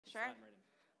Sure.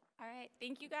 All right.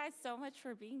 Thank you guys so much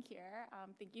for being here.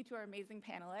 Thank you to our amazing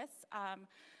panelists.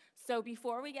 So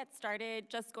before we get started,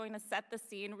 just going to set the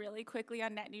scene really quickly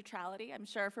on net neutrality. I'm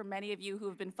sure for many of you who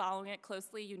have been following it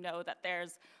closely, you know that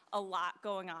there's a lot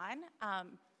going on.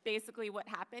 Basically what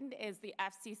happened is the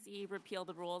FCC repealed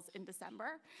the rules in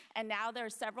December, and now there are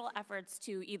several efforts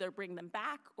to either bring them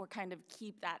back or kind of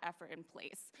keep that effort in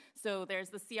place. So there's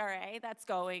the CRA that's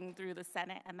going through the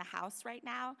Senate and the House right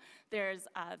now. There's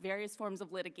various forms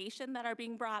of litigation that are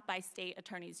being brought by state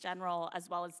attorneys general as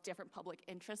well as different public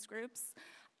interest groups.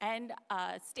 And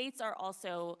states are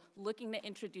also looking to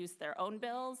introduce their own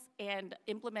bills and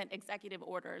implement executive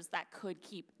orders that could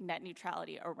keep net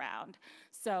neutrality around.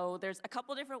 So there's a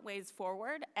couple different ways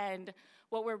forward, and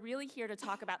what we're really here to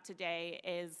talk about today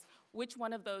is which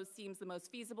one of those seems the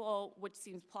most feasible, which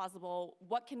seems plausible,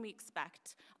 what can we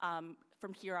expect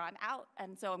from here on out.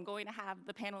 And so I'm going to have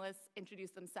the panelists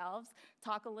introduce themselves,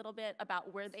 talk a little bit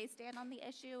about where they stand on the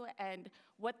issue and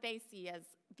what they see as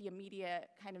the immediate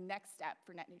kind of next step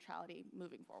for net neutrality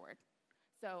moving forward.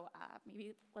 So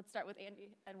maybe let's start with Andy,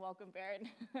 and welcome, Baron.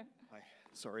 Hi,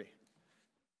 sorry.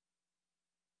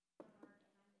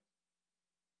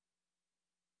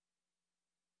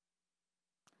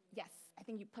 Yes, I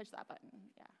think you pushed that button,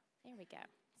 yeah. There we go.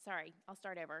 Sorry, I'll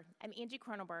start over. I'm Angie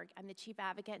Cronenberg. I'm the Chief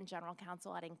Advocate and General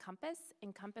Counsel at Encompass.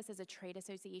 Encompass is a trade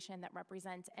association that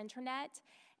represents internet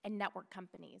and network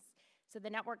companies. So the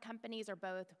network companies are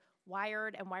both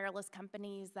wired and wireless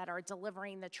companies that are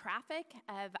delivering the traffic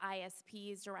of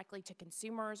ISPs directly to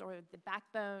consumers, or the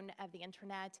backbone of the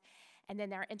internet. And then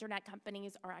their internet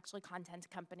companies are actually content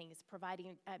companies,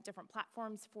 providing different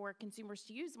platforms for consumers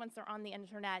to use once they're on the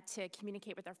internet to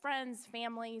communicate with their friends,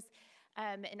 families,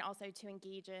 and also to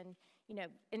engage in,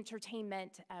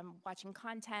 entertainment, watching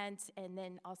content, and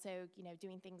then also,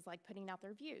 doing things like putting out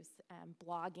their views,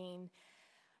 blogging,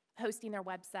 hosting their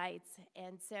websites.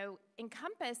 And so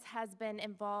Encompass has been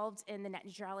involved in the net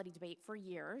neutrality debate for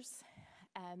years.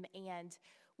 And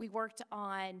we worked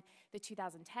on the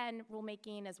 2010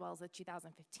 rulemaking as well as the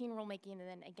 2015 rulemaking, and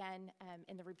then again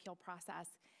in the repeal process.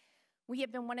 We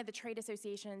have been one of the trade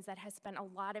associations that has spent a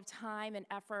lot of time and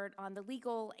effort on the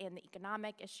legal and the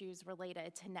economic issues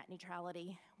related to net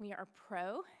neutrality. We are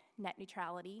pro net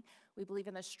neutrality. We believe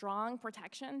in the strong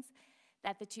protections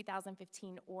that the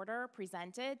 2015 order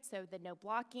presented, so the no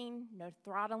blocking, no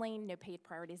throttling, no paid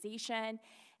prioritization,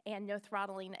 and no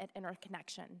throttling at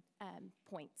interconnection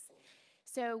points.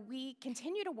 So we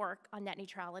continue to work on net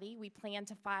neutrality. We plan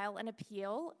to file an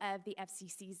appeal of the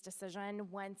FCC's decision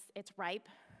once it's ripe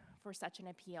for such an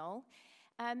appeal.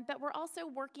 But we're also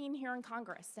working here in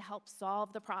Congress to help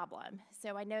solve the problem.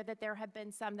 So I know that there have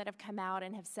been some that have come out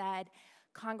and have said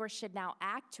Congress should now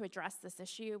act to address this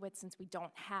issue, but since we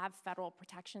don't have federal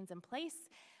protections in place,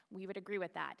 we would agree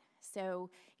with that. So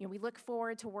we look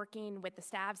forward to working with the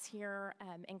staffs here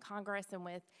in Congress and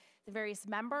with the various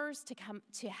members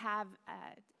to have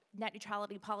net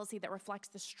neutrality policy that reflects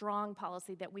the strong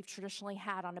policy that we've traditionally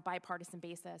had on a bipartisan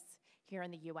basis here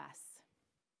in the US.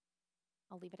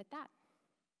 I'll leave it at that.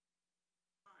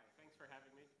 Hi, thanks for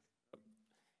having me.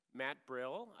 Matt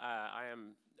Brill. I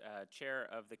am chair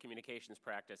of the communications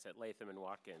practice at Latham &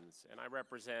 Watkins, and I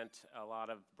represent a lot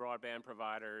of broadband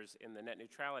providers. In the net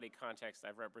neutrality context,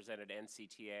 I've represented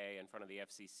NCTA in front of the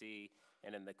FCC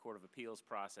and in the Court of Appeals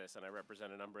process, and I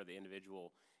represent a number of the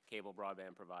individual cable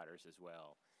broadband providers as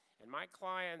well. And my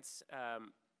clients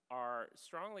are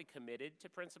strongly committed to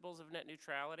principles of net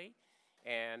neutrality,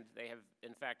 and they have,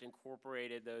 in fact,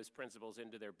 incorporated those principles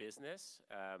into their business.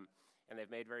 And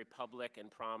they've made very public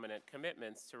and prominent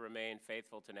commitments to remain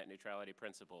faithful to net neutrality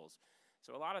principles.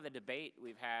 So a lot of the debate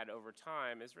we've had over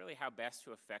time is really how best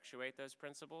to effectuate those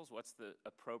principles. What's the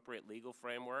appropriate legal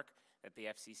framework that the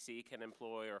FCC can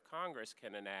employ or Congress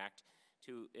can enact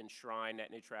to enshrine net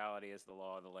neutrality as the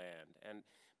law of the land? And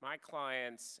my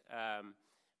clients,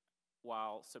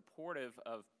 while supportive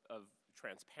of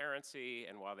transparency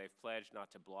and while they've pledged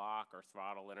not to block or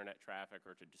throttle internet traffic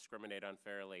or to discriminate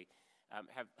unfairly,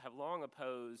 have long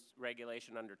opposed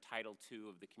regulation under Title II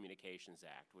of the Communications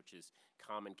Act, which is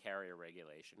common carrier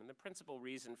regulation. And the principal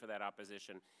reason for that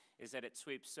opposition is that it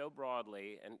sweeps so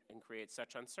broadly and creates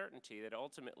such uncertainty that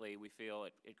ultimately we feel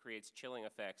it creates chilling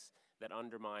effects that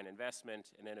undermine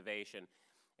investment and innovation.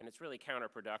 And it's really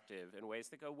counterproductive in ways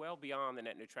that go well beyond the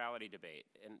net neutrality debate.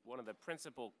 And one of the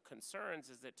principal concerns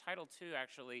is that Title II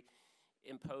actually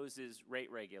imposes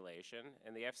rate regulation,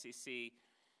 and the FCC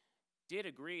did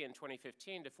agree in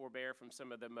 2015 to forbear from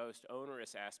some of the most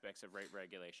onerous aspects of rate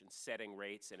regulation, setting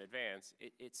rates in advance.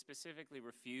 It specifically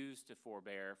refused to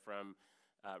forbear from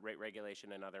rate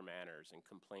regulation in other manners and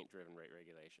complaint-driven rate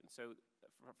regulation. So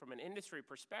from an industry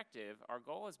perspective, our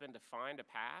goal has been to find a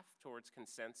path towards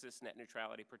consensus net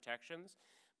neutrality protections,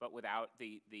 but without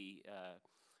the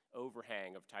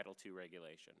overhang of Title II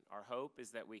regulation. Our hope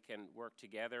is that we can work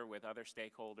together with other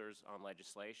stakeholders on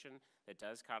legislation that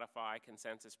does codify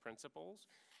consensus principles.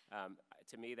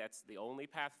 To me, that's the only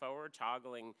path forward.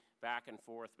 Toggling back and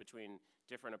forth between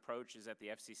different approaches at the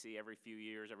FCC every few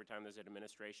years, every time there's an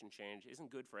administration change,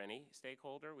 isn't good for any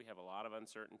stakeholder. We have a lot of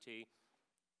uncertainty.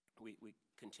 We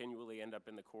continually end up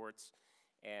in the courts,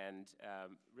 and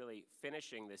really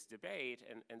finishing this debate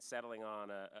and settling on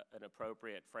an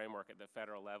appropriate framework at the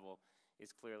federal level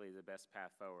is clearly the best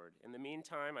path forward. In the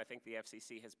meantime, I think the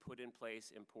FCC has put in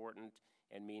place important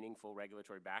and meaningful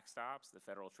regulatory backstops. The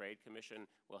Federal Trade Commission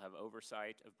will have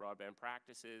oversight of broadband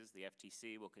practices. The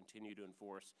FTC will continue to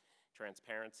enforce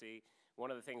transparency. One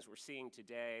of the things we're seeing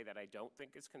today that I don't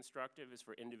think is constructive is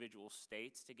for individual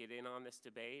states to get in on this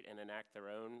debate and enact their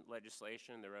own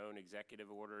legislation, their own executive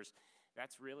orders.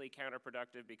 That's really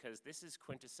counterproductive because this is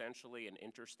quintessentially an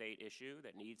interstate issue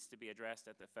that needs to be addressed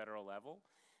at the federal level.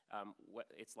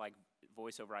 It's like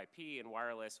voice over IP and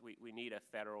wireless. We need a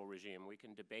federal regime. We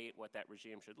can debate what that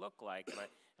regime should look like, and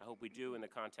I hope we do in the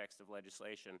context of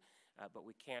legislation, but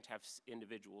we can't have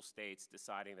individual states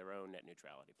deciding their own net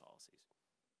neutrality policies.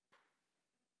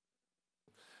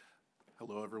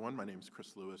 Hello, everyone. My name is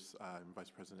Chris Lewis. I'm Vice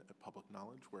President at Public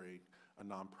Knowledge. We're a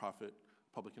nonprofit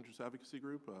public interest advocacy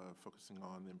group focusing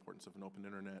on the importance of an open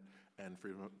internet and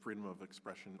freedom of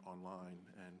expression online.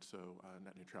 And so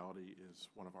net neutrality is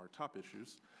one of our top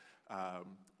issues.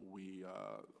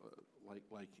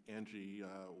 Like Angie,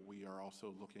 we are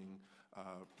also looking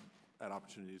at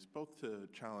opportunities both to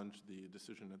challenge the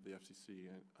decision that the FCC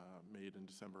made in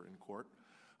December in court,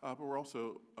 but we're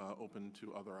also open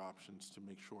to other options to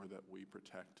make sure that we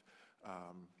protect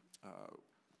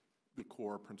the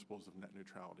core principles of net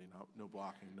neutrality: no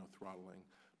blocking, no throttling,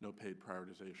 no paid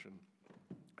prioritization.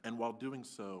 And while doing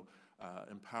so,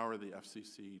 empower the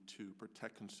FCC to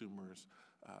protect consumers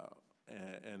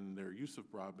and their use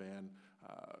of broadband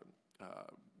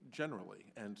generally.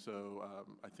 And so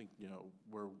I think, you know,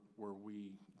 where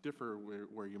we differ,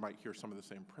 where you might hear some of the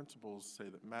same principles, say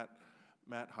that Matt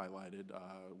highlighted,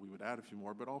 we would add a few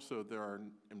more, but also there are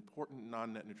important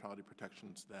non-net neutrality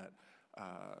protections that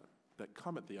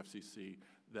come at the FCC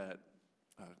that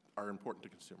are important to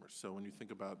consumers. So when you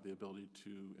think about the ability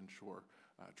to ensure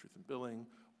truth in billing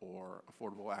or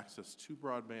affordable access to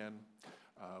broadband,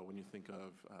 when you think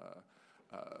of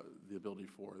the ability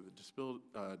for the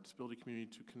disability community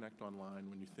to connect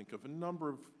online, when you think of a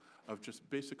number of just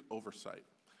basic oversight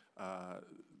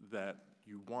that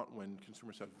you want when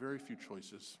consumers have very few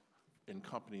choices in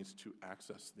companies to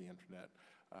access the internet,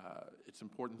 it's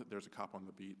important that there's a cop on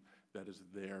the beat that is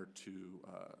there to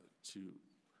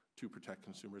protect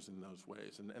consumers in those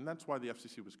ways. And that's why the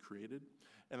FCC was created,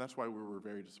 and that's why we were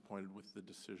very disappointed with the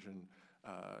decision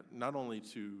not only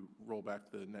to roll back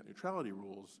the net neutrality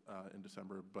rules in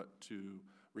December, but to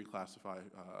reclassify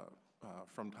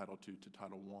from Title II to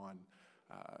Title I.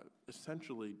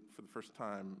 Essentially, for the first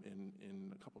time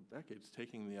in a couple of decades,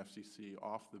 taking the FCC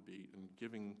off the beat and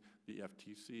giving the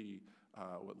FTC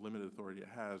what limited authority it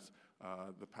has,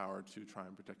 the power to try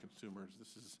and protect consumers.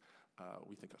 This is,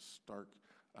 we think, a stark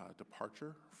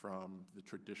departure from the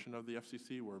tradition of the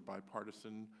FCC, where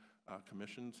bipartisan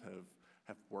commissions have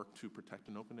worked to protect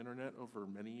an open internet over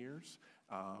many years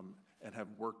and have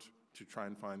worked to try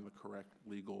and find the correct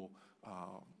legal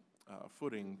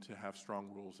footing to have strong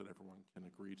rules that everyone can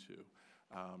agree to.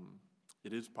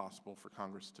 It is possible for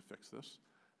Congress to fix this.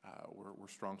 We're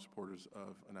strong supporters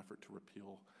of an effort to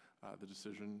repeal the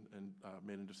decision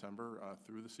made in December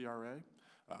through the CRA.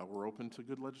 We're open to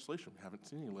good legislation. We haven't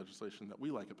seen any legislation that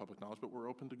we like at Public Knowledge, but we're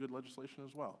open to good legislation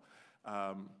as well.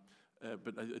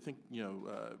 But I think, you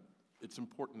know, it's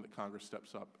important that Congress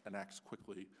steps up and acts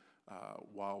quickly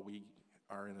while we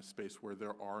are in a space where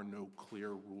there are no clear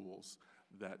rules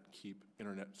that keep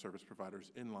internet service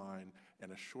providers in line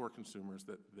and assure consumers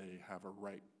that they have a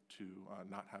right to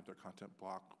not have their content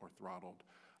blocked or throttled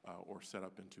or set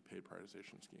up into paid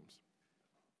prioritization schemes.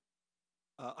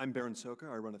 I'm Baron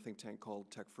Soka. I run a think tank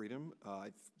called Tech Freedom.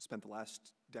 I've spent the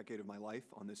last decade of my life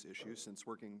on this issue since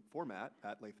working for Matt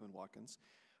at Latham & Watkins.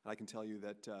 And I can tell you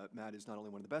that Matt is not only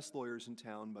one of the best lawyers in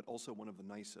town, but also one of the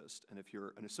nicest. And if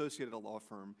you're an associate at a law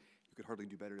firm, you could hardly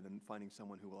do better than finding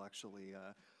someone who will actually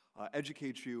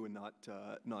educate you and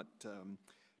not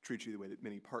treat you the way that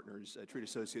many partners treat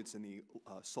associates in the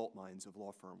salt mines of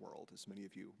law firm world, as many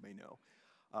of you may know.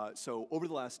 So over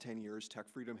the last 10 years, Tech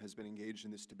Freedom has been engaged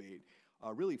in this debate,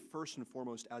 really first and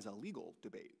foremost as a legal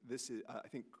debate. This is, I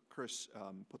think Chris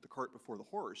put the cart before the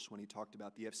horse when he talked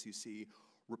about the FCC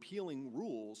repealing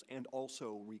rules and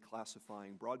also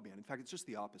reclassifying broadband. In fact, it's just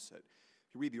the opposite.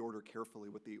 If you read the order carefully,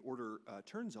 what the order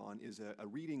turns on is a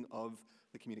reading of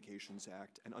the Communications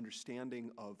Act, an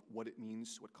understanding of what it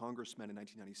means, what Congress meant in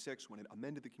 1996 when it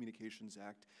amended the Communications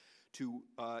Act to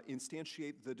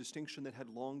instantiate the distinction that had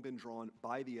long been drawn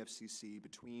by the FCC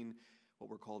between what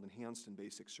were called enhanced and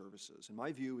basic services. And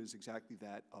my view is exactly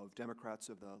that of Democrats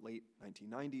of the late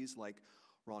 1990s, like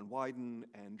Ron Wyden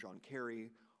and John Kerry,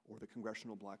 or the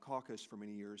Congressional Black Caucus for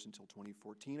many years until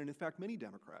 2014, and in fact many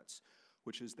Democrats,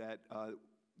 which is that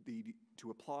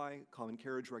to apply common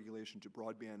carriage regulation to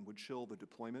broadband would chill the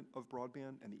deployment of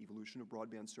broadband and the evolution of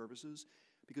broadband services,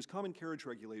 because common carriage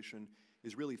regulation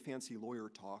is really fancy lawyer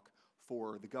talk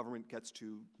for the government gets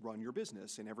to run your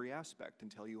business in every aspect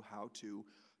and tell you how to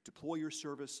deploy your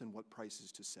service and what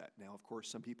prices to set. Now, of course,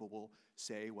 some people will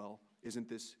say, well, isn't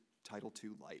this Title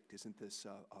II light? Isn't this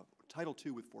Title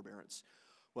II with forbearance?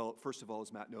 Well, first of all,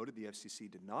 as Matt noted, the FCC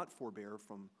did not forbear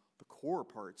from the core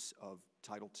parts of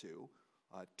Title II,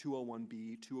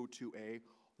 201B, 202A.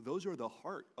 Those are the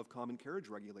heart of common carriage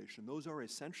regulation. Those are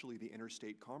essentially the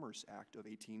Interstate Commerce Act of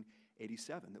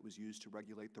 1887 that was used to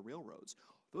regulate the railroads.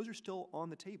 Those are still on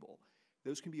the table.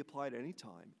 Those can be applied at any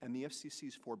time, and the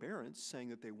FCC's forbearance, saying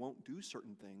that they won't do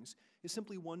certain things, is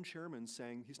simply one chairman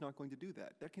saying he's not going to do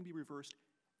that. That can be reversed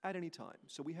at any time.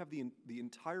 So we have the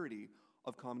entirety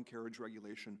of common carriage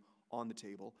regulation on the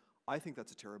table. I think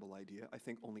that's a terrible idea. I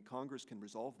think only Congress can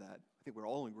resolve that. I think we're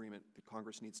all in agreement that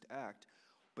Congress needs to act.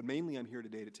 But mainly I'm here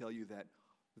today to tell you that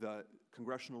the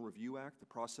Congressional Review Act, the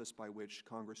process by which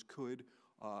Congress could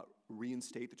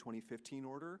reinstate the 2015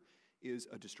 order, is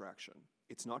a distraction.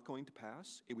 It's not going to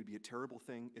pass. It would be a terrible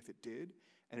thing if it did,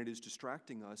 and it is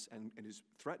distracting us and it is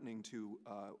threatening to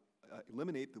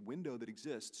eliminate the window that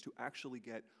exists to actually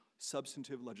get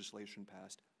substantive legislation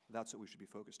passed. That's what we should be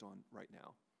focused on right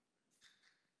now.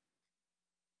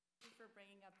 Thank you for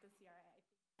bringing up the CRA. I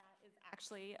think that is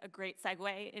actually a great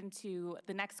segue into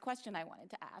the next question I wanted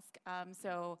to ask.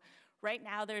 So right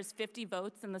now there's 50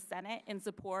 votes in the Senate in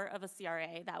support of a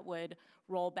CRA that would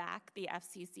roll back the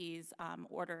FCC's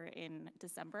order in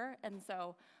December. And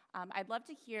so I'd love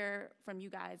to hear from you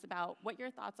guys about what your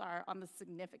thoughts are on the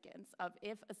significance of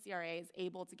if a CRA is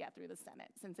able to get through the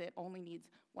Senate, since it only needs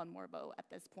one more vote at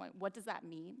this point. What does that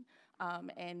mean?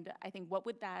 And I think what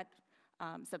would that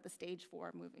set the stage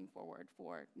for moving forward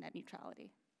for net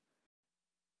neutrality?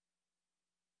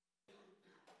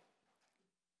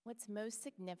 What's most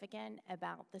significant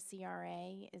about the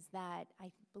CRA is that I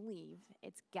believe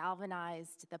it's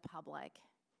galvanized the public.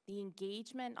 The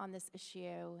engagement on this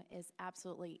issue is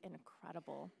absolutely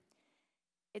incredible.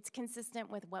 It's consistent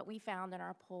with what we found in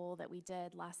our poll that we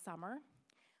did last summer,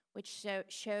 which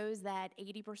shows that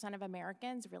 80% of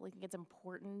Americans really think it's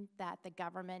important that the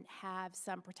government have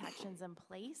some protections in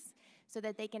place so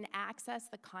that they can access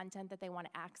the content that they want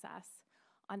to access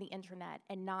on the internet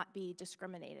and not be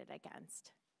discriminated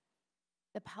against.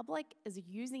 The public is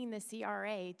using the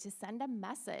CRA to send a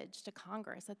message to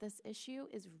Congress that this issue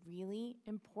is really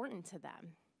important to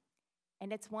them.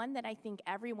 And it's one that I think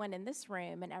everyone in this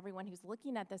room and everyone who's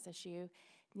looking at this issue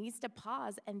needs to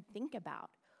pause and think about.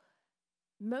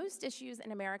 Most issues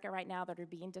in America right now that are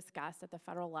being discussed at the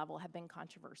federal level have been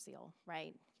controversial,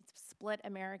 right? It's split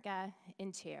America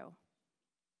in two.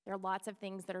 There are lots of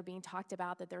things that are being talked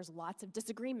about that there's lots of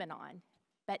disagreement on,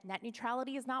 but net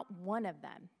neutrality is not one of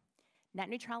them. Net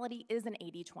neutrality is an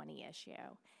 80-20 issue.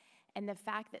 And the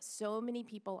fact that so many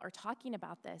people are talking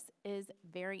about this is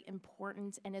very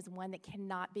important and is one that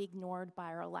cannot be ignored by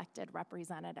our elected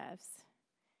representatives.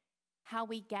 How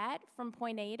we get from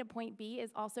point A to point B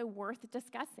is also worth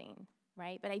discussing,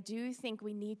 right? But I do think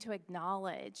we need to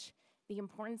acknowledge the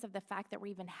importance of the fact that we're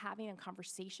even having a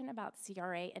conversation about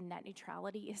CRA and net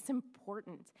neutrality is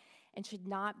important and should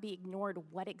not be ignored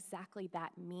what exactly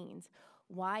that means.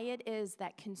 Why it is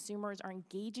that consumers are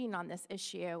engaging on this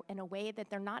issue in a way that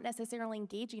they're not necessarily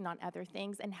engaging on other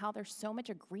things, and how there's so much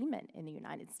agreement in the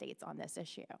United States on this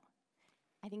issue.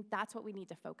 I think that's what we need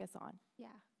to focus on. Yeah,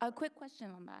 a quick question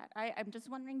on that. I'm just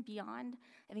wondering, beyond,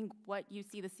 I think, what you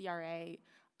see the CRA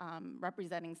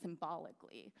representing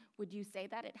symbolically, would you say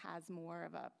that it has more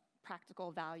of a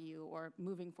practical value or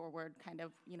moving forward kind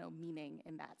of, meaning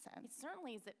in that sense? It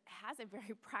certainly is, it has a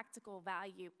very practical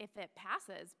value if it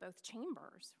passes both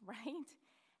chambers, right?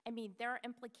 I mean, there are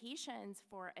implications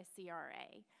for a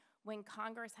CRA when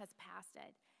Congress has passed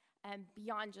it,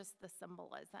 beyond just the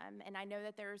symbolism. And I know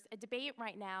that there's a debate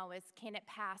right now is, can it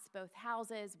pass both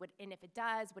houses? And if it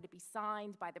does, would it be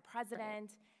signed by the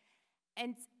president? Right.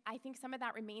 And I think some of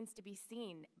that remains to be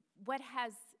seen. What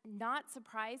has not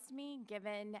surprised me,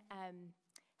 given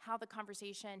how the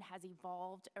conversation has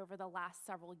evolved over the last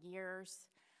several years,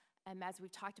 as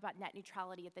we've talked about net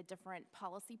neutrality at the different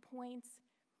policy points,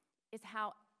 is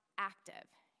how active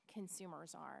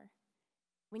consumers are.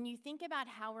 When you think about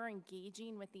how we're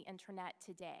engaging with the internet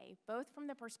today, both from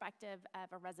the perspective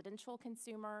of a residential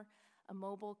consumer, a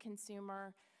mobile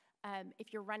consumer,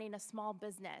 if you're running a small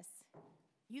business,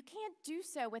 you can't do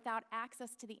so without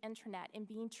access to the internet and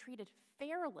being treated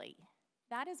fairly.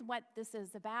 That is what this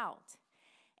is about.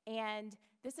 And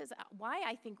this is why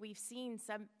I think we've seen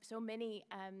so many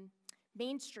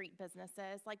Main Street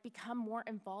businesses become more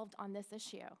involved on this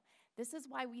issue. This is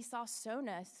why we saw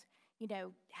Sonos,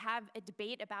 have a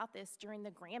debate about this during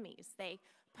the Grammys. They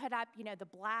put up, the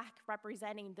black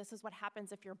representing this is what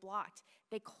happens if you're blocked.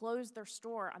 They closed their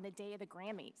store on the day of the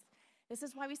Grammys. This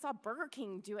is why we saw Burger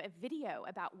King do a video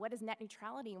about what is net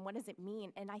neutrality and what does it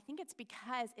mean. And I think it's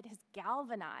because it has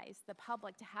galvanized the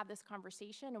public to have this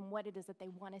conversation and what it is that they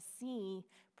want to see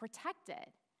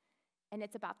protected. And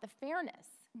it's about the fairness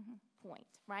point,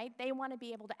 right? They want to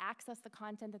be able to access the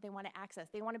content that they want to access.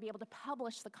 They want to be able to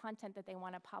publish the content that they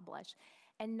want to publish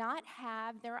and not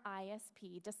have their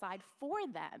ISP decide for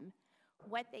them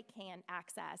what they can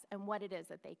access and what it is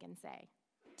that they can say.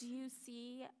 Do you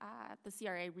see the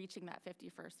CRA reaching that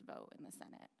 51st vote in the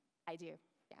Senate? I do.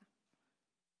 Yeah.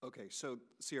 Okay, so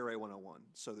CRA 101.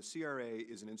 So the CRA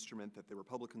is an instrument that the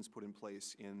Republicans put in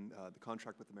place in the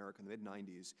contract with America in the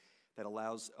mid-90s that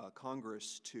allows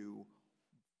Congress to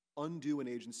undo an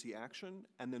agency action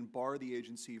and then bar the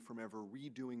agency from ever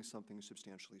redoing something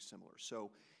substantially similar. So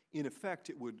in effect,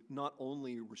 it would not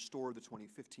only restore the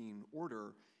 2015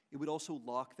 order, it would also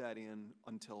lock that in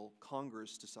until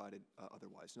Congress decided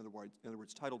otherwise. In other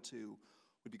words, Title II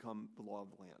would become the law of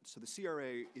the land. So the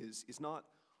CRA is not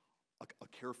a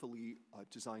carefully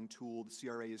designed tool. The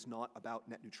CRA is not about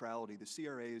net neutrality. The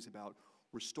CRA is about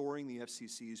restoring the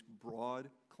FCC's broad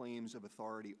claims of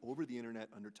authority over the internet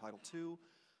under Title II,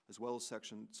 as well as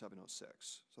Section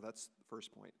 706. So that's the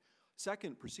first point.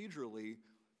 Second, procedurally,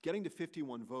 getting to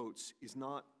 51 votes is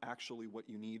not actually what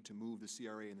you need to move the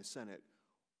CRA in the Senate.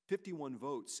 51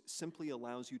 votes simply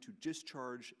allows you to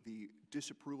discharge the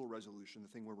disapproval resolution, the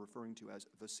thing we're referring to as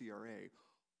the CRA,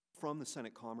 from the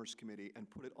Senate Commerce Committee and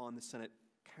put it on the Senate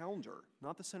calendar,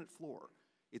 not the Senate floor.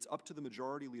 It's up to the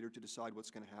majority leader to decide what's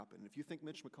going to happen. If you think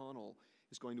Mitch McConnell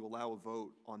is going to allow a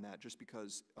vote on that just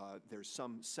because there's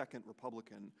some second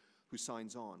Republican who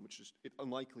signs on, which is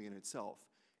unlikely in itself,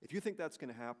 if you think that's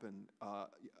going to happen,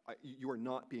 you are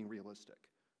not being realistic,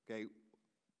 okay?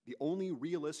 The only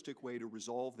realistic way to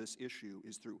resolve this issue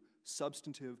is through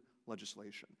substantive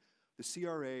legislation. The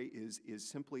CRA is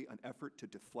simply an effort to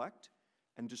deflect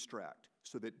and distract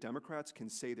so that Democrats can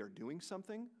say they're doing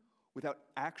something without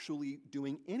actually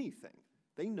doing anything.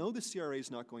 They know the CRA is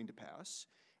not going to pass,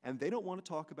 and they don't want to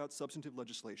talk about substantive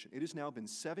legislation. It has now been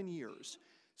 7 years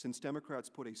since Democrats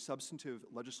put a substantive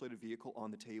legislative vehicle on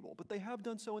the table, but they have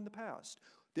done so in the past.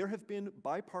 There have been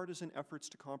bipartisan efforts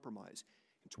to compromise.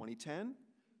 In 2010,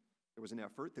 there was an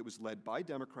effort that was led by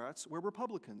Democrats where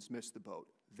Republicans missed the boat.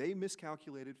 They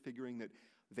miscalculated, figuring that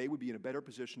they would be in a better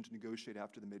position to negotiate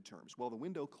after the midterms. Well, the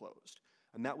window closed,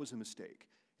 and that was a mistake.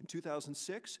 In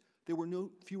 2006, there were no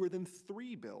fewer than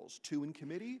 3 bills, 2 in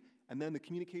committee, and then the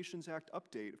Communications Act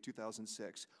update of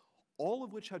 2006, all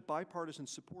of which had bipartisan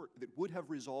support that would have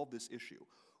resolved this issue.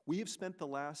 We have spent the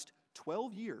last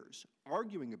 12 years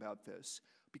arguing about this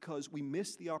because we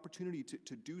missed the opportunity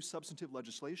to do substantive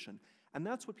legislation, and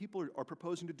that's what people are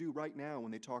proposing to do right now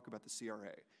when they talk about the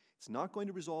CRA. It's not going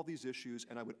to resolve these issues,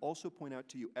 and I would also point out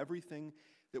to you everything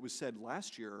that was said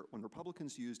last year when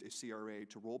Republicans used a CRA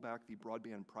to roll back the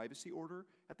broadband privacy order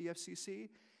at the FCC,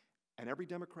 and every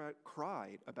Democrat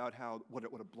cried about what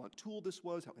a blunt tool this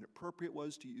was, how inappropriate it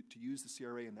was to use the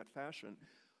CRA in that fashion.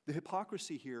 The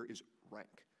hypocrisy here is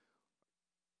rank.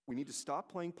 We need to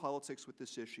stop playing politics with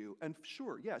this issue, and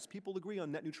sure, yes, people agree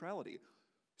on net neutrality,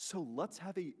 so let's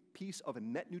have a piece of a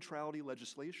net neutrality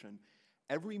legislation.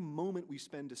 Every moment we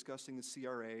spend discussing the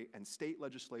CRA and state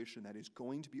legislation that is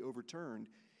going to be overturned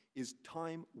is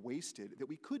time wasted that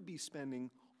we could be spending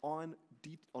on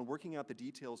working out the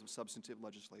details of substantive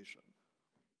legislation.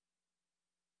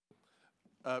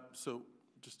 So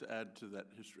just to add to that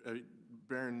history,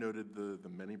 Barron noted the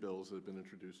many bills that have been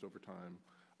introduced over time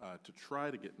to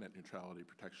try to get net neutrality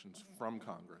protections from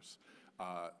Congress.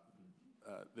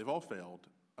 They've all failed,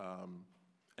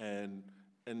 and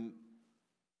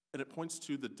it points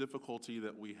to the difficulty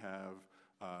that we have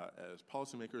as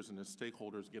policymakers and as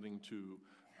stakeholders getting to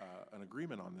an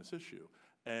agreement on this issue.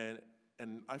 And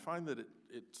I find that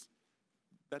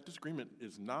that disagreement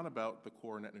is not about the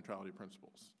core net neutrality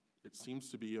principles. It seems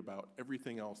to be about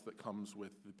everything else that comes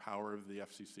with the power of the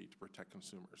FCC to protect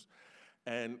consumers.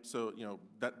 And so,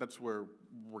 that's where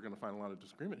we're going to find a lot of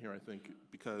disagreement here, I think,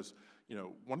 because,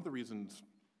 one of the reasons,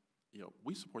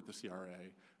 we support the CRA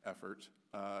effort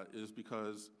is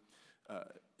because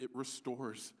it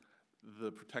restores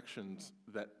the protections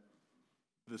that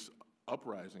this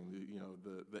uprising,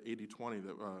 the 80-20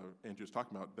 that Andrew was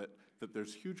talking about, that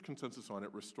there's huge consensus on,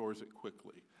 it restores it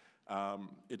quickly.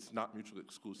 It's not mutually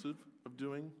exclusive of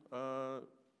doing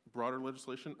broader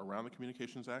legislation around the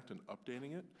Communications Act and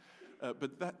updating it,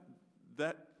 but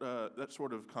that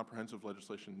sort of comprehensive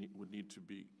legislation would need to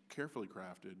be carefully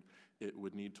crafted. It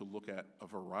would need to look at a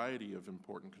variety of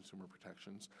important consumer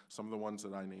protections, some of the ones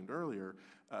that I named earlier,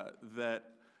 that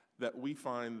we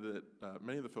find that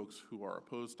many of the folks who are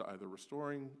opposed to either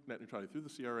restoring net neutrality through the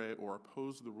CRA or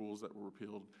oppose the rules that were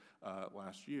repealed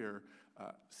last year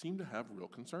seem to have real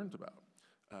concerns about.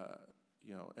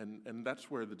 And that's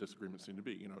where the disagreements seem to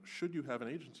be. Should you have an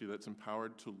agency that's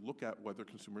empowered to look at whether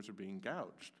consumers are being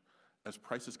gouged as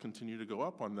prices continue to go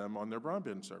up on them on their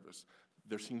broadband service?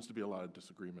 There seems to be a lot of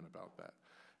disagreement about that.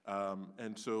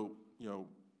 And so,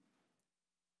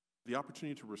 the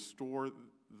opportunity to restore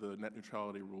the net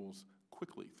neutrality rules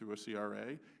quickly through a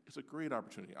CRA is a great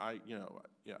opportunity. I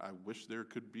wish there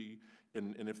could be,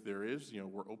 and if there is,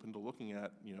 we're open to looking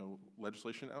at,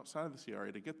 legislation outside of the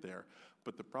CRA to get there.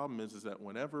 But the problem is that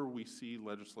whenever we see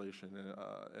legislation,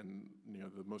 and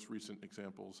the most recent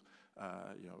examples,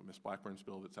 Ms. Blackburn's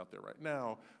bill that's out there right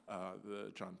now,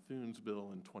 the John Thune's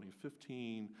bill in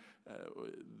 2015,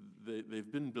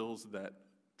 they've been bills that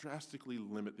drastically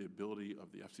limit the ability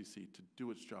of the FCC to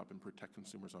do its job and protect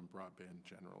consumers on broadband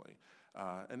generally.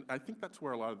 And I think that's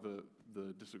where a lot of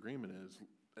the disagreement is,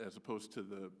 as opposed to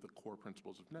the core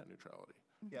principles of net neutrality.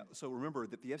 Yeah, so remember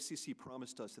that the FCC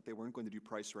promised us that they weren't going to do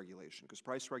price regulation, because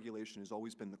price regulation has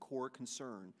always been the core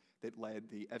concern that led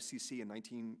the FCC in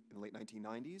the late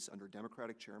 1990s under a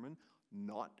Democratic chairman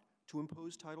not to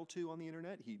impose Title II on the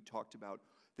internet. He talked about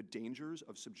the dangers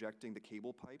of subjecting the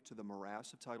cable pipe to the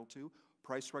morass of Title II.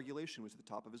 Price regulation was at the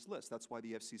top of his list. That's why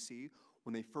the FCC,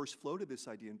 when they first floated this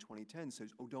idea in 2010,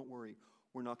 says, oh, don't worry,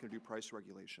 we're not going to do price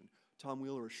regulation. Tom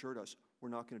Wheeler assured us we're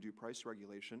not going to do price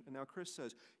regulation. And now Chris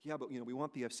says, yeah, but we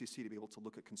want the FCC to be able to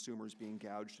look at consumers being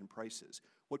gouged in prices.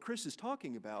 What Chris is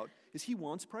talking about is he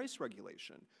wants price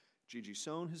regulation. Gigi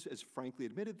Sohn has frankly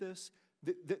admitted this.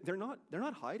 They're not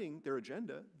hiding their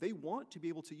agenda. They want to be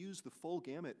able to use the full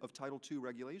gamut of Title II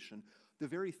regulation, the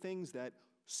very things that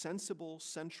sensible,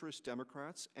 centrist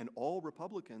Democrats and all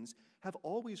Republicans have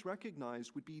always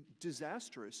recognized would be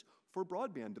disastrous for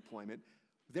broadband deployment.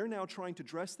 They're now trying to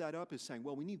dress that up as saying,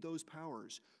 well, we need those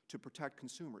powers to protect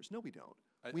consumers. No, we don't.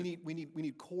 We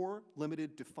need core,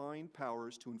 limited, defined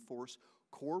powers to enforce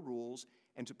core rules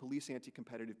and to police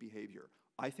anti-competitive behavior.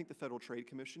 I think the Federal Trade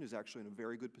Commission is actually in a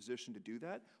very good position to do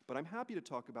that, but I'm happy to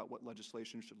talk about what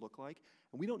legislation should look like,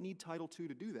 and we don't need Title II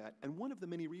to do that. And one of the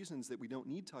many reasons that we don't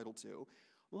need Title II,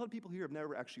 a lot of people here have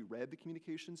never actually read the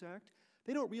Communications Act.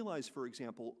 They don't realize, for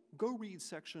example, go read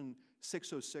Section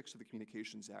 606 of the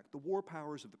Communications Act, the war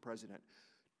powers of the president.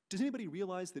 Does anybody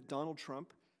realize that Donald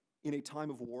Trump, in a time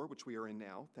of war, which we are in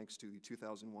now, thanks to the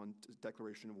 2001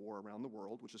 declaration of war around the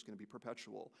world, which is going to be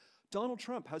perpetual, Donald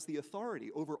Trump has the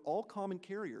authority over all common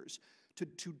carriers to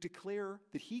declare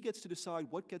that he gets to decide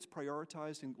what gets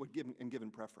prioritized and given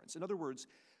preference. In other words,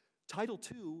 Title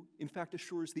II, in fact,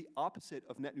 assures the opposite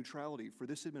of net neutrality for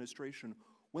this administration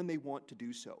when they want to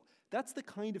do so. That's the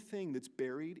kind of thing that's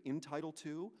buried in Title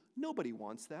II. Nobody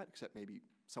wants that, except maybe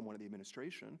someone in the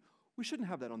administration. We shouldn't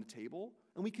have that on the table,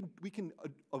 and we can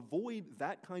avoid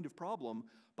that kind of problem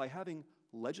by having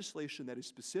legislation that is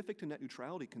specific to net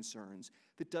neutrality concerns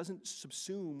that doesn't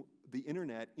subsume the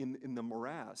internet in the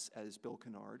morass, as Bill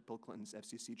Kennard, Bill Clinton's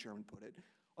FCC chairman, put it,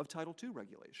 of Title II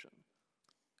regulation.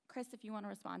 Chris, if you want to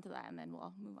respond to that, and then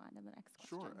we'll move on to the next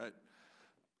question. Sure.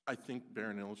 I think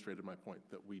Barron illustrated my point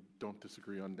that we don't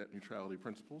disagree on net neutrality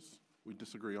principles. We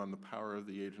disagree on the power of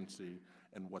the agency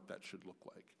and what that should look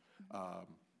like.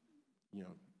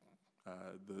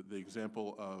 The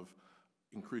example of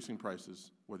increasing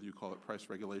prices, whether you call it price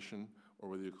regulation or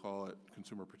whether you call it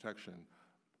consumer protection,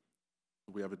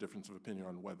 we have a difference of opinion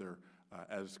on whether,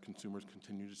 as consumers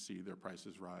continue to see their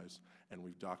prices rise, and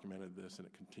we've documented this and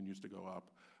it continues to go up,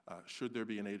 should there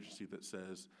be an agency that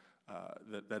says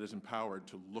that is empowered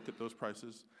to look at those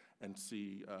prices and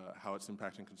see how it's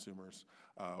impacting consumers,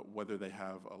 whether they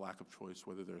have a lack of choice,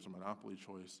 whether there's a monopoly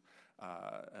choice,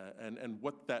 and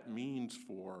what that means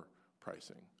for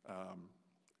pricing.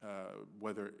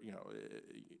 whether,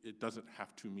 it doesn't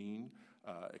have to mean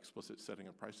explicit setting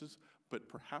of prices, but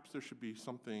perhaps there should be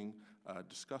something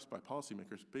discussed by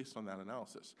policymakers based on that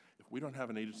analysis. If we don't have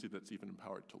an agency that's even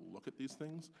empowered to look at these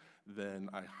things, then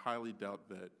I highly doubt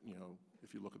that,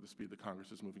 if you look at the speed that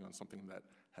Congress is moving on something that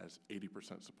has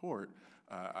 80% support,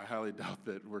 I highly doubt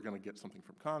that we're going to get something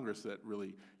from Congress that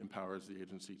really empowers the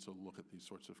agency to look at these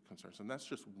sorts of concerns. And that's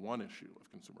just one issue of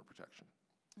consumer protection.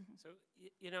 So,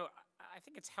 I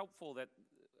think it's helpful that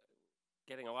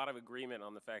getting a lot of agreement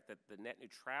on the fact that the net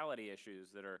neutrality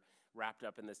issues that are wrapped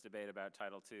up in this debate about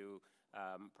Title II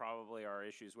probably are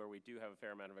issues where we do have a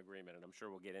fair amount of agreement, and I'm sure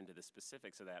we'll get into the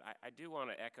specifics of that. I do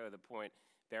want to echo the point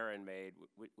Barron made,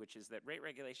 which is that rate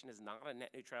regulation is not a net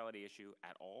neutrality issue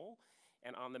at all.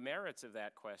 And on the merits of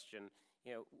that question,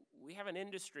 we have an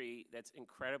industry that's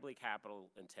incredibly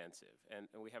capital intensive, and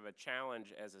we have a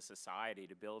challenge as a society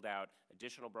to build out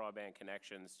additional broadband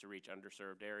connections to reach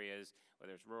underserved areas,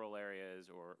 whether it's rural areas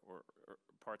or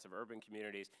parts of urban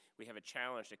communities. We have a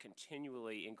challenge to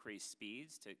continually increase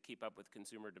speeds to keep up with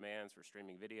consumer demands for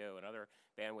streaming video and other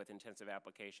bandwidth intensive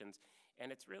applications.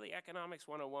 And it's really economics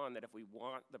 101 that if we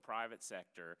want the private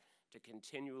sector to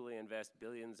continually invest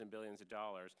billions and billions of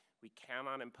dollars, we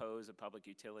cannot impose a public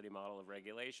utility model of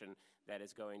regulation that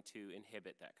is going to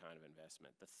inhibit that kind of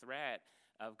investment. The threat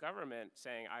of government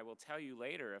saying, I will tell you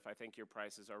later if I think your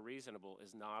prices are reasonable,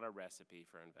 is not a recipe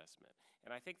for investment.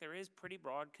 And I think there is pretty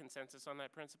broad consensus on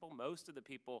that principle. Most of the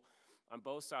people on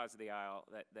both sides of the aisle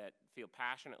that feel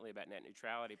passionately about net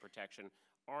neutrality protection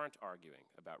aren't arguing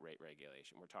about rate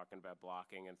regulation. We're talking about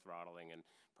blocking and throttling and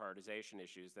prioritization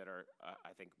issues that are,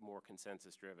 I think, more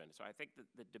consensus driven. So I think that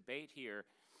the debate here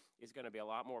is going to be a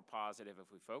lot more positive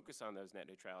if we focus on those net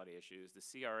neutrality issues. The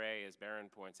CRA, as Barron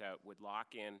points out, would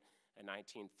lock in a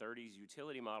 1930s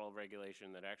utility model of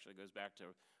regulation that actually goes back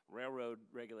to railroad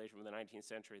regulation from the 19th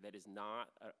century that is not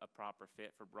a proper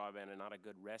fit for broadband and not a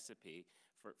good recipe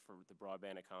for the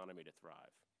broadband economy to thrive.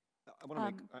 I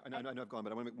want to make, I know I've gone,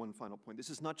 but I want to make one final point. This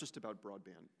is not just about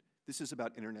broadband. This is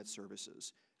about internet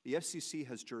services. The FCC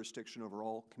has jurisdiction over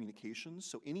all communications,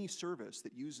 so any service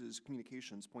that uses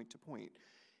communications point to point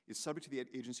is subject to the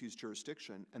agency's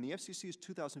jurisdiction, and the FCC's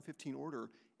 2015 order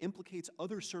implicates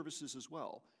other services as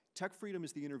well. Tech Freedom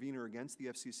is the intervener against the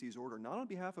FCC's order, not on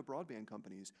behalf of broadband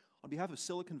companies, on behalf of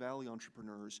Silicon Valley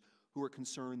entrepreneurs who are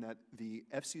concerned that the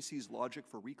FCC's logic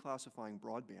for reclassifying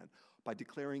broadband by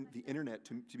declaring the internet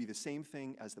to be the same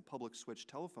thing as the public switch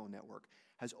telephone network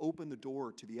has opened the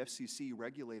door to the FCC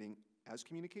regulating, as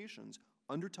communications,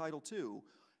 under Title II,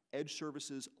 edge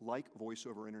services like voice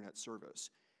over internet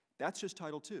service. That's just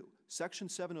Title II. Section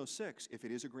 706, if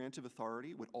it is a grant of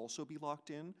authority, would also be locked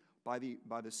in by the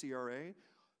CRA.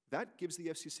 That gives the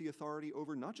FCC authority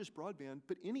over not just broadband,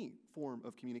 but any form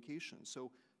of communication.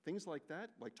 So things like that,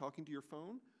 like talking to your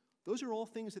phone, those are all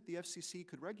things that the FCC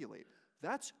could regulate.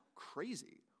 That's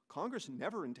crazy. Congress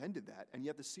never intended that, and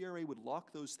yet the CRA would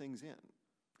lock those things in.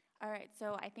 All right,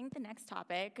 so I think the next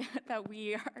topic that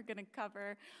we are going to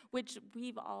cover, which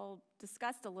we've all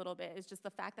discussed a little bit, is just the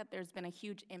fact that there's been a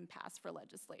huge impasse for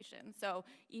legislation. So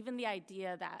even the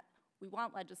idea that we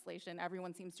want legislation,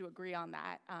 everyone seems to agree on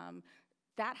that,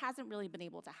 that hasn't really been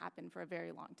able to happen for a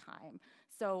very long time.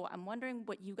 So I'm wondering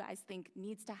what you guys think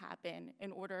needs to happen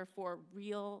in order for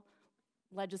real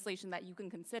legislation that you can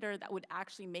consider that would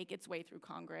actually make its way through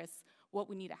Congress, what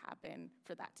would need to happen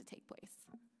for that to take place?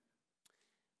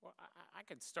 Well, I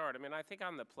could start. I mean, I think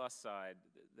on the plus side,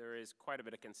 there is quite a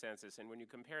bit of consensus. And when you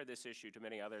compare this issue to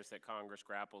many others that Congress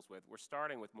grapples with, we're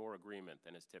starting with more agreement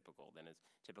than is typical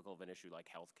of an issue like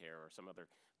healthcare or some other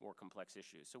more complex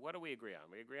issues. So what do we agree on?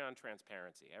 We agree on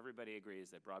transparency. Everybody agrees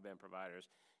that broadband providers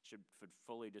should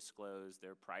fully disclose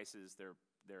their prices, their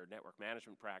network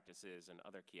management practices, and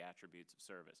other key attributes of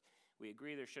service. We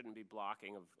agree there shouldn't be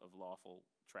blocking of lawful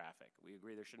traffic. We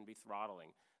agree there shouldn't be throttling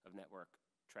of network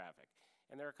traffic.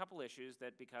 And there are a couple issues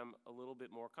that become a little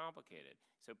bit more complicated.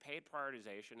 So paid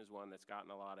prioritization is one that's gotten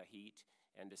a lot of heat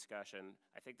and discussion.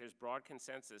 I think there's broad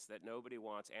consensus that nobody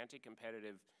wants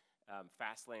anti-competitive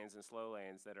fast lanes and slow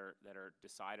lanes that are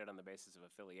decided on the basis of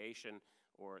affiliation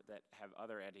or that have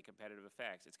other anti-competitive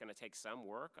effects. It's going to take some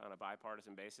work on a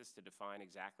bipartisan basis to define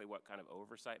exactly what kind of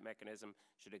oversight mechanism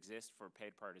should exist for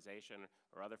paid prioritization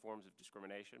or other forms of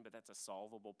discrimination, but that's a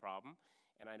solvable problem.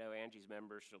 And I know Angie's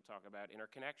members, she'll talk about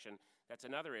interconnection. That's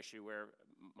another issue where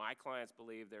my clients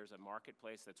believe there's a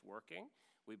marketplace that's working.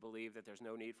 We believe that there's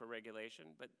no need for regulation,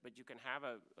 but you can have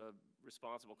a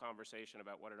responsible conversation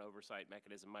about what an oversight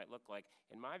mechanism might look like.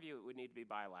 In my view, it would need to be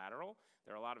bilateral.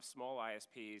 There are a lot of small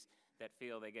ISPs that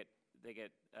feel they get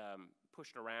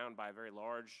pushed around by very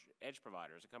large edge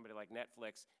providers. A company like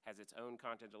Netflix has its own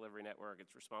content delivery network.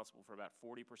 It's responsible for about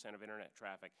 40% of internet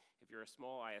traffic. If you're a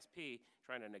small ISP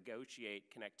trying to negotiate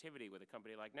connectivity with a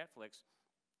company like Netflix,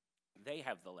 they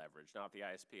have the leverage, not the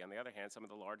ISP. On the other hand, some of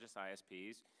the largest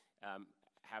ISPs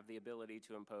have the ability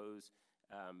to impose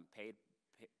paid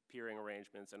peering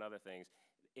arrangements and other things.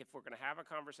 If we're going to have a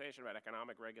conversation about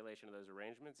economic regulation of those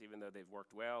arrangements, even though they've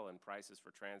worked well and prices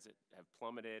for transit have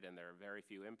plummeted and there are very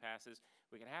few impasses,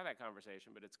 we can have that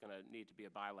conversation, but it's going to need to be a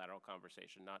bilateral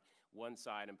conversation, not one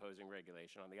side imposing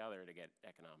regulation on the other to get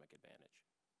economic advantage.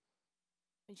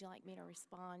 Would you like me to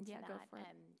respond to Yeah, that? go for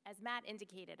it. As Matt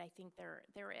indicated, I think there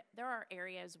are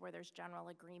areas where there's general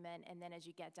agreement, and then as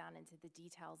you get down into the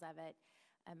details of it,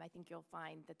 I think you'll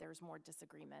find that there's more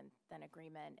disagreement than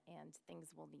agreement, and things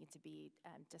will need to be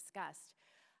discussed.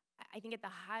 I think at the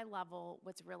high level,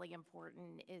 what's really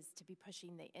important is to be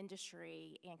pushing the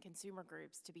industry and consumer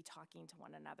groups to be talking to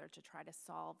one another to try to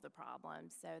solve the problem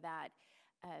so that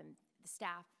the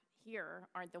staff here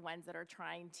aren't the ones that are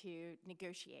trying to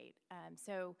negotiate.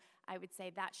 So I would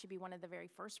say that should be one of the very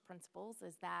first principles,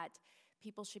 is that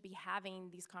people should be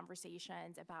having these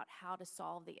conversations about how to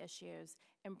solve the issues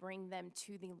and bring them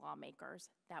to the lawmakers.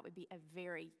 That would be a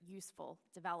very useful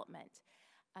development.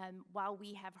 While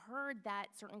we have heard that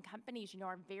certain companies,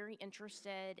 are very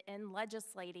interested in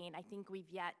legislating, I think we've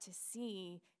yet to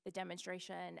see the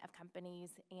demonstration of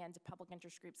companies and public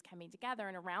interest groups coming together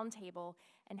in a roundtable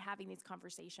and having these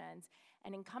conversations.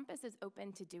 And Encompass is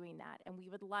open to doing that, and we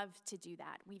would love to do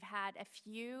that. We've had a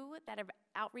few that have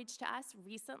outreached to us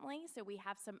recently, so we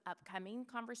have some upcoming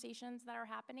conversations that are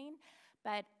happening,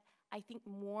 but I think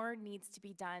more needs to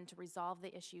be done to resolve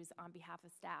the issues on behalf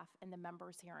of staff and the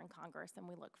members here in Congress, and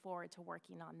we look forward to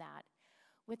working on that.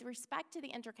 With respect to the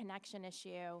interconnection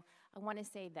issue, I want to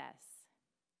say this.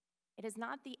 It is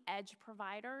not the edge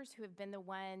providers who have been the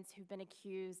ones who've been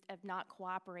accused of not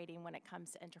cooperating when it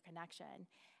comes to interconnection.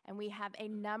 And we have a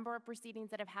number of proceedings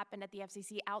that have happened at the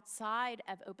FCC outside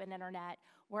of open internet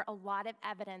where a lot of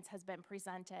evidence has been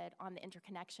presented on the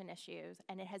interconnection issues,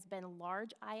 and it has been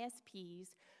large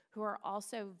ISPs who are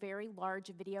also very large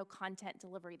video content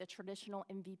delivery, the traditional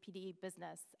MVPD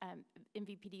business,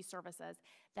 MVPD services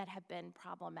that have been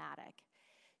problematic.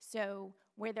 So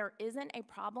where there isn't a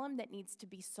problem that needs to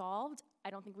be solved, I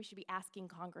don't think we should be asking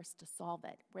Congress to solve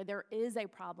it. Where there is a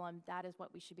problem, that is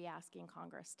what we should be asking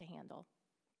Congress to handle.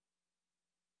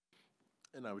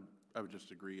 And I would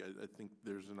just agree. I think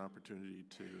there's an opportunity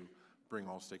to bring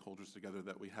all stakeholders together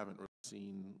that we haven't really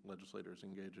seen legislators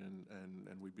engage in,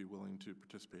 and we'd be willing to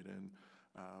participate in,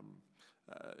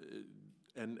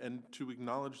 and to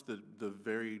acknowledge the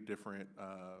very different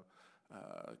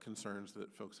concerns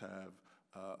that folks have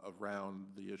around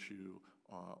the issue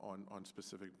on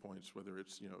specific points, whether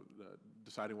it's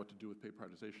deciding what to do with pay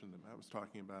privatization that Matt was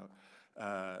talking about,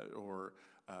 or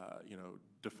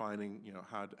defining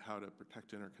how to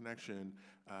protect interconnection.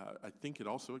 I think it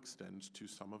also extends to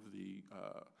some of the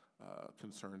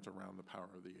concerns around the power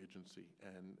of the agency,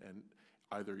 and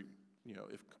either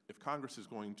if Congress is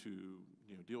going to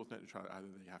deal with net neutrality, either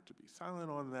they have to be silent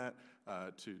on that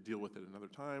to deal with it another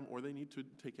time, or they need to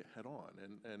take it head on.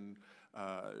 And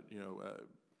I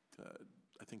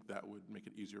think that would make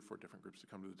it easier for different groups to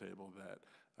come to the table that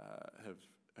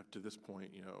have to this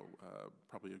point,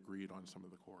 probably agreed on some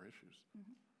of the core issues.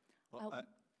 Mm-hmm. Well,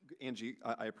 Angie,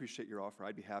 I appreciate your offer.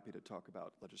 I'd be happy to talk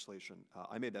about legislation.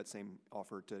 I made that same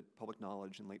offer to Public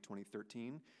Knowledge in late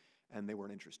 2013, and they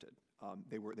weren't interested.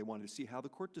 They wanted to see how the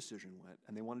court decision went,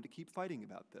 and they wanted to keep fighting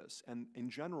about this. And in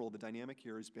general, the dynamic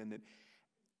here has been that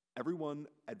everyone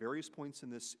at various points in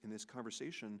this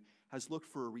conversation has looked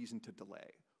for a reason to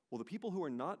delay. Well, the people who are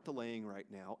not delaying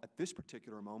right now at this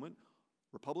particular moment,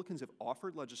 Republicans have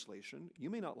offered legislation. You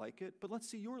may not like it, but let's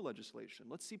see your legislation.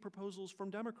 Let's see proposals from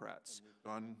Democrats.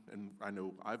 And I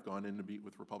know I've gone in to meet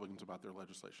with Republicans about their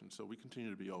legislation, so we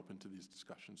continue to be open to these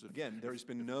discussions. Again, there's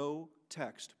been no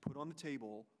text put on the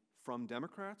table from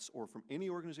Democrats or from any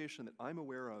organization that I'm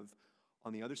aware of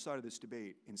on the other side of this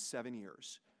debate in 7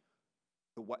 years.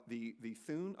 The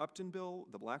Thune-Upton bill,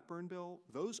 the Blackburn bill,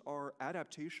 those are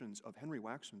adaptations of Henry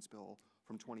Waxman's bill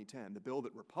from 2010, the bill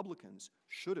that Republicans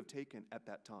should have taken at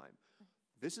that time.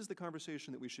 This is the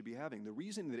conversation that we should be having. The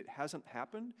reason that it hasn't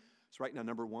happened is right now,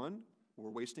 number one, we're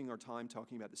wasting our time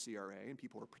talking about the CRA, and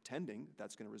people are pretending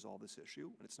that's going to resolve this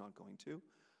issue, and it's not going to.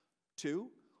 Two,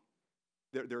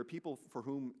 there are people for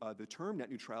whom the term net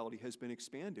neutrality has been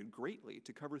expanded greatly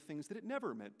to cover things that it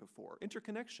never meant before.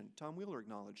 Interconnection, Tom Wheeler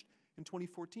acknowledged in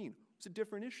 2014, was a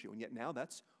different issue, and yet now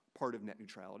that's part of net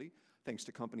neutrality, thanks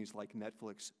to companies like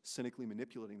Netflix cynically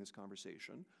manipulating this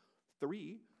conversation.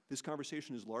 Three, This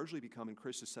conversation has largely become, and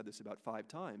Chris has said this about 5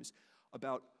 times,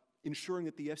 about ensuring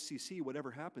that the FCC,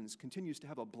 whatever happens, continues to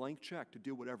have a blank check to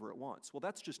do whatever it wants. Well,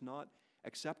 that's just not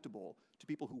acceptable to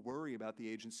people who worry about the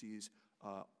agency's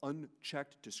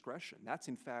unchecked discretion. That's,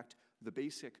 in fact, the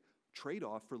basic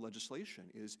trade-off for legislation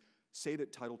is say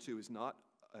that Title II is not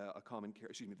a common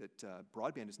carrier, excuse me, that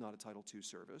broadband is not a Title II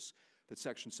service, that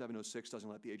Section 706 doesn't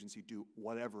let the agency do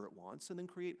whatever it wants, and then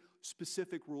create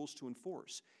specific rules to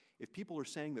enforce. If people are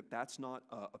saying that that's not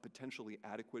a potentially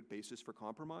adequate basis for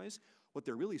compromise, what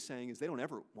they're really saying is they don't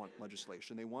ever want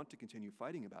legislation. They want to continue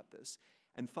fighting about this.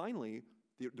 And finally,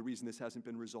 the reason this hasn't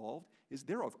been resolved is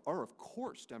there are, of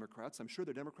course, Democrats, I'm sure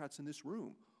there are Democrats in this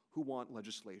room, who want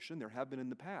legislation. There have been in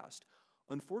the past.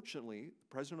 Unfortunately,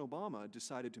 President Obama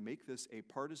decided to make this a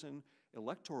partisan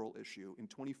electoral issue in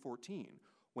 2014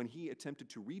 when he attempted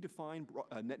to redefine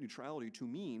net neutrality to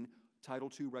mean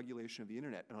Title II regulation of the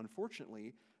internet. And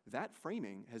unfortunately, that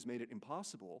framing has made it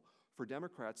impossible for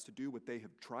Democrats to do what they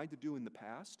have tried to do in the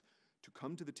past, to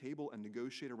come to the table and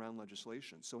negotiate around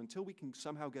legislation. So until we can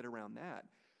somehow get around that,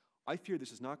 I fear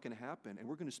this is not going to happen, and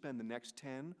we're going to spend the next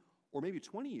 10 or maybe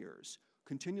 20 years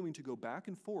continuing to go back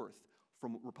and forth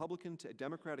from Republican to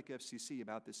Democratic FCC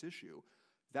about this issue.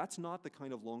 That's not the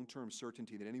kind of long-term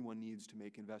certainty that anyone needs to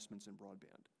make investments in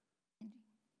broadband.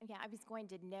 Yeah, I was going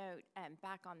to note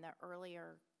back on the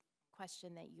earlier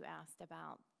question that you asked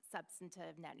about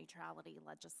substantive net neutrality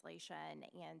legislation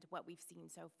and what we've seen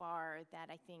so far, that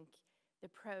I think the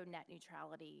pro-net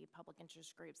neutrality public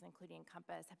interest groups, including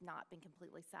Compass, have not been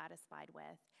completely satisfied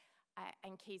with.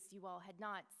 In case you all had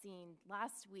not seen,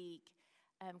 last week,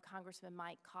 Congressman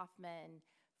Mike Kaufman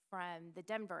from the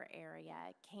Denver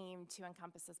area came to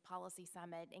Encompass's policy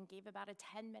summit and gave about a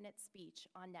 10-minute speech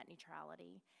on net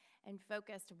neutrality and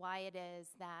focused why it is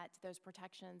that those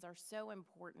protections are so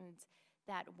important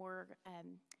that were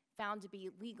found to be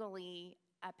legally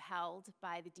upheld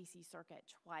by the DC Circuit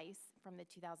twice from the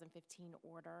 2015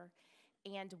 order,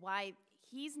 and why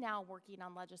he's now working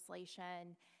on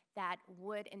legislation that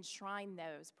would enshrine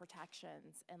those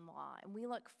protections in law. And we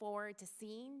look forward to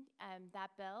seeing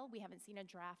that bill. We haven't seen a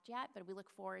draft yet, but we look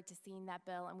forward to seeing that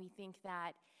bill, and we think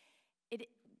that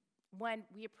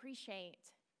we appreciate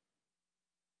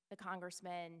the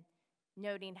congressman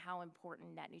noting how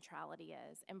important net neutrality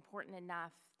is, important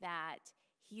enough that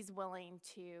he's willing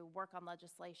to work on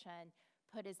legislation,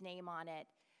 put his name on it,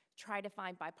 try to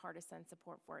find bipartisan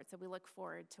support for it. So we look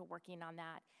forward to working on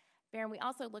that. Baron, we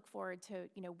also look forward to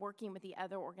working with the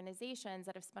other organizations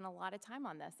that have spent a lot of time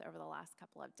on this over the last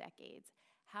couple of decades,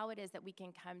 how it is that we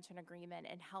can come to an agreement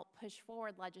and help push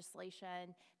forward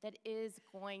legislation that is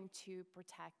going to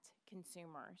protect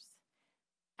consumers.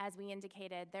 As we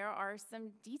indicated, there are some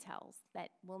details that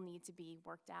will need to be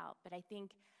worked out, but I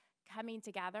think coming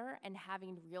together and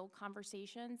having real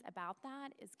conversations about that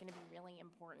is going to be really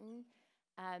important,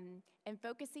 and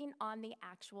focusing on the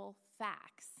actual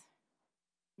facts.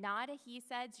 Not a he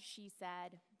said, she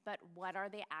said, but what are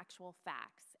the actual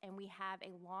facts? And we have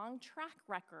a long track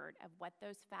record of what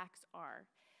those facts are.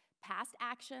 Past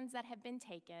actions that have been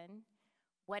taken,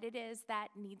 what it is that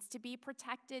needs to be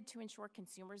protected to ensure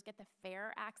consumers get the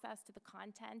fair access to the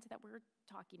content that we're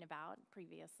talking about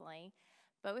previously,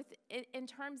 both in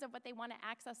terms of what they want to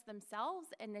access themselves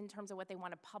and in terms of what they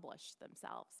want to publish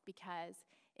themselves, because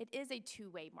it is a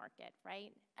two-way market,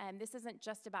 right? And this isn't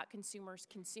just about consumers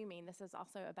consuming, this is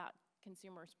also about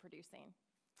consumers producing.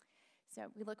 So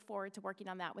we look forward to working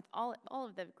on that with all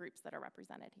of the groups that are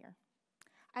represented here.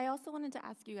 I also wanted to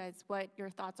ask you guys what your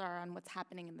thoughts are on what's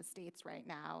happening in the states right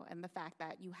now and the fact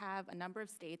that you have a number of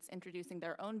states introducing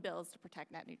their own bills to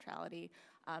protect net neutrality,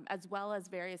 as well as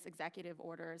various executive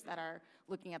orders that are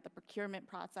looking at the procurement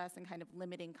process and kind of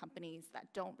limiting companies that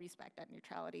don't respect net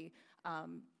neutrality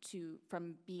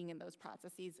from being in those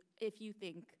processes. If you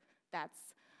think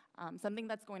that's something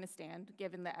that's going to stand,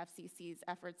 given the FCC's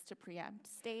efforts to preempt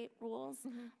state rules,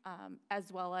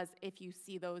 as well as if you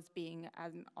see those being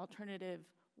an alternative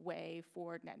way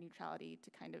for net neutrality to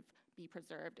kind of be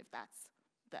preserved, if that's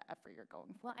the effort you're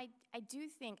going for. Well, I do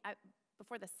think,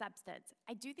 before the substance,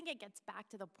 I do think it gets back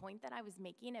to the point that I was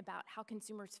making about how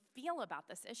consumers feel about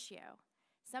this issue.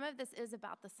 Some of this is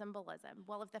about the symbolism.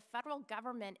 Well, if the federal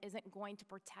government isn't going to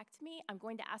protect me, I'm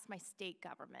going to ask my state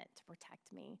government to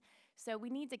protect me. So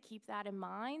we need to keep that in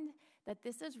mind, that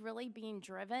this is really being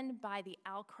driven by the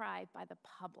outcry by the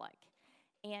public.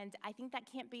 And I think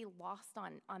that can't be lost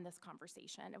on this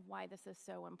conversation of why this is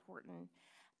so important.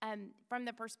 From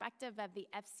the perspective of the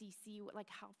FCC, like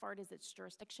how far does its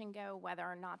jurisdiction go, whether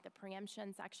or not the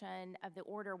preemption section of the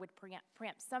order would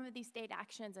preempt some of these state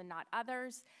actions and not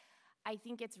others, I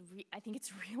think it's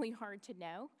really hard to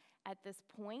know. at this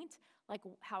point, like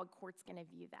how a court's going to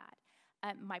view that.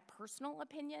 My personal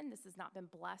opinion, this has not been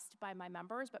blessed by my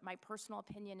members, but my personal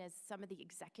opinion is some of the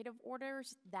executive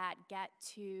orders that get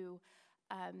to,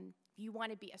 if you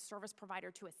want to be a service provider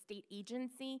to a state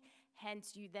agency,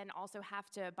 hence you then also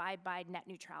have to abide by net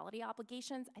neutrality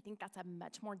obligations. I think that's a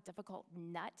much more difficult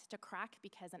nut to crack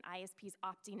because an ISP is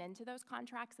opting into those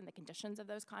contracts and the conditions of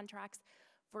those contracts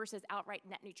versus outright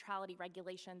net neutrality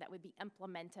regulation that would be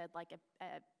implemented like a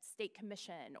state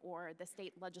commission or the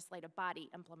state legislative body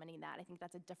implementing that. I think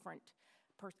that's a different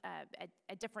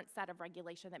set of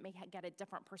regulation that may get a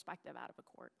different perspective out of a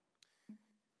court.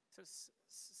 So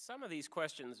some of these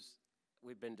questions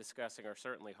we've been discussing are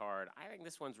certainly hard. I think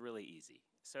this one's really easy.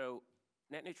 So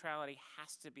net neutrality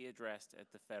has to be addressed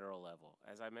at the federal level.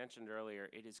 As I mentioned earlier,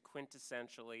 it is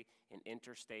quintessentially an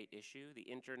interstate issue. The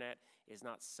internet is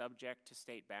not subject to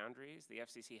state boundaries. The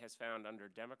FCC has found under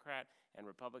Democrat and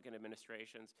Republican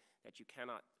administrations that you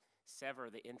cannot sever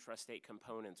the intrastate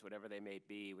components, whatever they may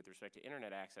be, with respect to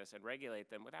internet access and regulate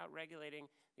them without regulating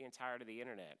the entirety of the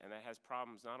internet. And that has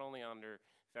problems not only under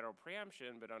federal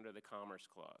preemption, but under the Commerce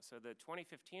Clause. So the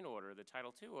 2015 order, the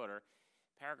Title II order,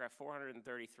 paragraph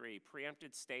 433,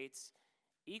 preempted states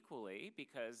equally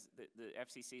because the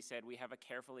FCC said we have a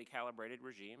carefully calibrated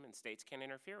regime and states can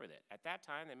interfere with it. At that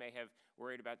time, they may have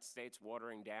worried about states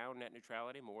watering down net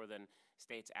neutrality more than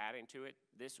states adding to it.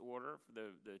 This order,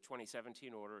 the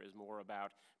 2017 order, is more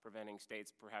about preventing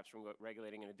states perhaps from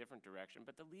regulating in a different direction,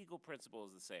 but the legal principle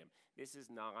is the same. This is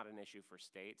not an issue for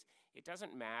states. It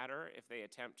doesn't matter if they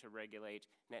attempt to regulate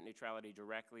net neutrality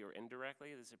directly or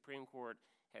indirectly. The Supreme Court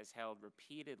has held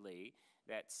repeatedly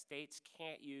that states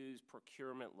can't use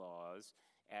procurement laws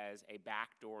as a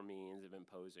backdoor means of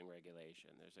imposing regulation.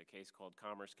 There's a case called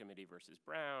Commerce Committee versus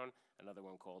Brown, another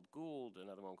one called Gould,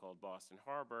 another one called Boston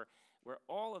Harbor, where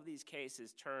all of these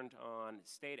cases turned on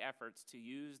state efforts to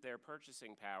use their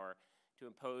purchasing power to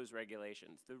impose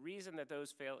regulations. The reason that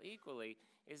those fail equally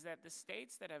is that the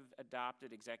states that have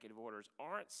adopted executive orders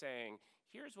aren't saying,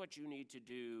 here's what you need to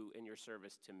do in your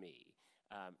service to me.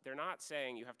 They're not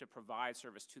saying you have to provide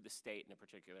service to the state in a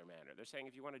particular manner. They're saying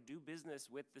if you want to do business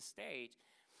with the state,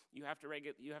 you have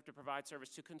to provide service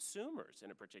to consumers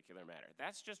in a particular manner.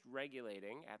 That's just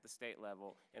regulating at the state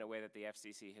level in a way that the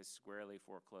FCC has squarely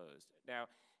foreclosed. Now,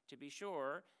 to be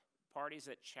sure, parties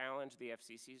that challenge the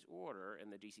FCC's order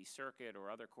in the DC Circuit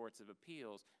or other courts of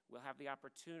appeals will have the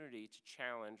opportunity to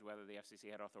challenge whether the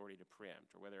FCC had authority to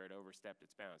preempt or whether it overstepped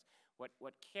its bounds.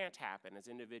 What can't happen is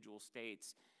individual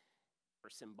states, for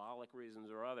symbolic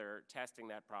reasons or other, testing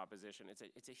that proposition.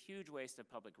 It's a huge waste of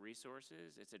public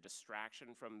resources. It's a distraction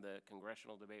from the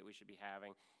congressional debate we should be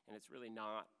having, and it's really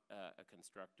not a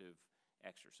constructive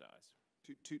exercise.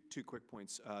 Two quick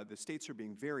points. The states are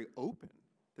being very open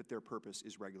that their purpose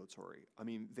is regulatory. I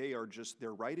mean,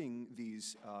 they're writing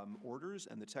these orders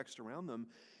and the text around them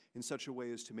in such a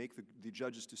way as to make the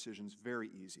judge's decisions very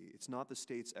easy. It's not the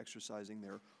states exercising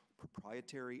their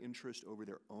proprietary interest over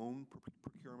their own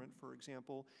procurement, for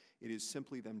example. It is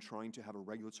simply them trying to have a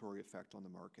regulatory effect on the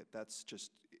market. That's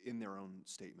just in their own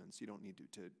statements. You don't need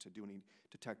to do any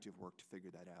detective work to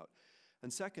figure that out.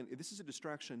 And second, this is a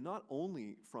distraction not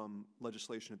only from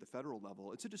legislation at the federal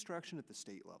level, it's a distraction at the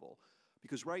state level.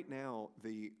 Because right now,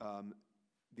 the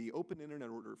Open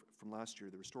Internet Order from last year,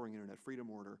 the Restoring Internet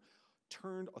Freedom Order,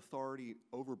 turned authority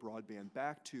over broadband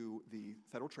back to the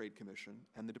Federal Trade Commission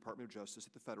and the Department of Justice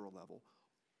at the federal level,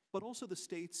 but also the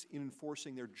states in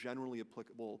enforcing their generally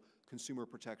applicable consumer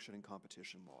protection and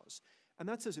competition laws. And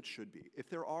that's as it should be. If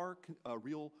there are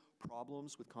real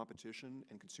problems with competition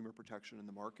and consumer protection in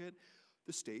the market,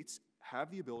 the states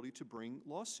have the ability to bring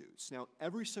lawsuits. Now,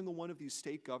 every single one of these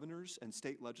state governors and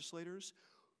state legislators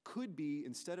could be,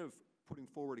 instead of putting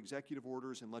forward executive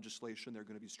orders and legislation they're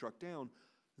going to be struck down,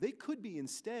 they could be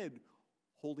instead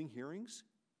holding hearings,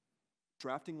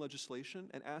 drafting legislation,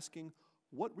 and asking,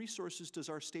 what resources does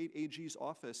our state AG's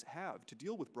office have to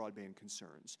deal with broadband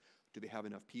concerns? Do they have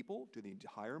enough people? Do they need to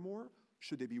hire more?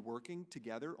 Should they be working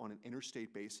together on an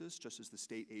interstate basis, just as the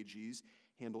state AGs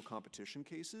handle competition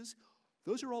cases?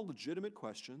 Those are all legitimate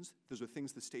questions. Those are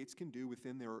things the states can do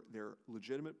within their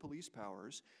legitimate police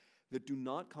powers that do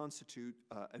not constitute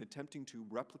an attempting to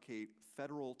replicate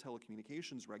federal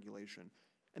telecommunications regulation.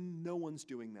 And no one's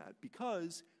doing that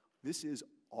because this is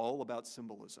all about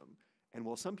symbolism. And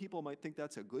while some people might think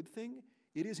that's a good thing,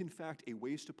 it is in fact a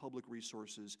waste of public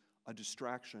resources, a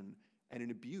distraction, and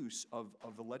an abuse of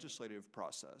the legislative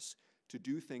process to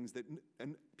do things that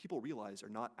and people realize are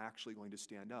not actually going to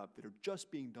stand up, that are just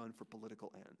being done for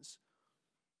political ends.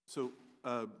 So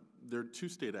there are two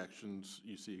state actions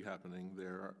you see happening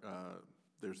there.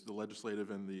 There's the legislative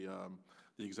and the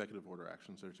the executive order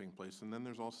actions that are taking place. And then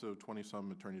there's also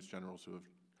 20-some attorneys generals who have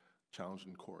challenged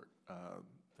in court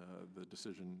the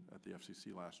decision at the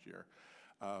FCC last year.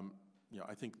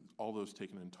 I think all those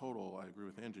taken in total, I agree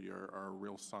with Angie, are a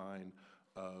real sign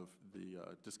of the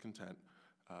discontent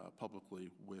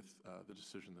publicly with the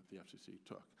decision that the FCC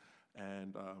took.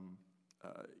 And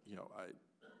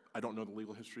I don't know the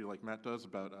legal history like Matt does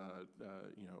about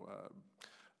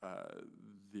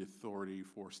the authority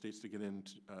for states to get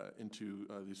into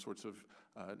these sorts of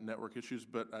network issues,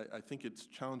 but I think it's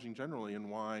challenging generally, and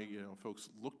why folks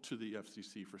look to the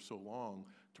FCC for so long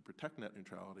to protect net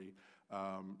neutrality,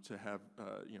 to have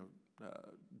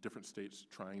different states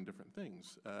trying different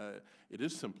things. It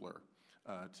is simpler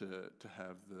to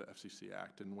have the FCC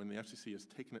act, and when the FCC has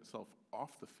taken itself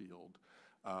off the field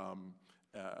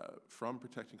from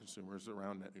protecting consumers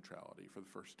around net neutrality for the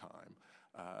first time,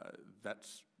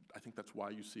 I think that's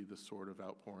why you see this sort of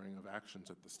outpouring of actions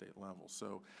at the state level.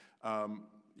 So,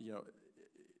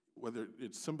 whether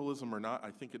it's symbolism or not,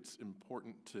 I think it's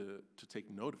important to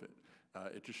take note of it.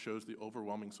 It just shows the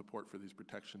overwhelming support for these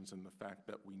protections and the fact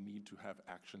that we need to have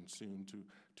action soon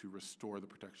to restore the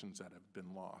protections that have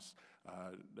been lost.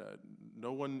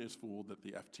 No one is fooled that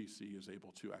the FTC is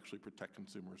able to actually protect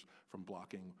consumers from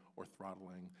blocking or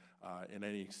throttling in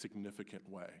any significant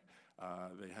way.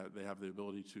 They have the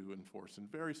ability to enforce in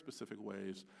very specific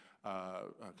ways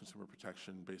consumer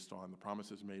protection based on the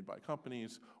promises made by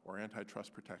companies or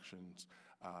antitrust protections,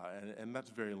 and that's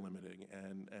very limiting.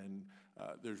 And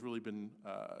there's really been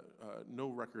no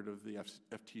record of the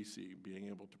FTC being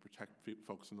able to protect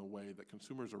folks in the way that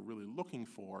consumers are really looking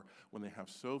for when they have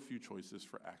so few choices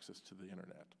for access to the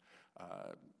internet.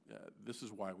 This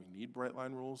is why we need bright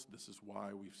line rules. This is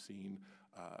why we've seen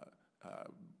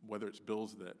whether it's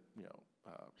bills that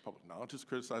public knowledge has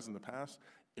criticized in the past,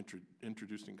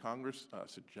 introduced in Congress,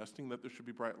 suggesting that there should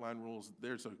be bright line rules.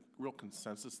 There's a real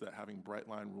consensus that having bright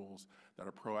line rules that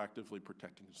are proactively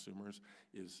protecting consumers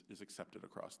is accepted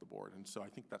across the board. And so I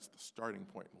think that's the starting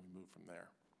point, and we move from there.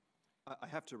 I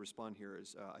have to respond here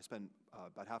as I spend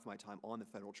about half my time on the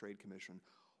Federal Trade Commission.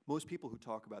 Most people who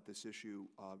talk about this issue,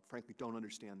 frankly, don't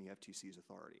understand the FTC's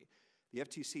authority. The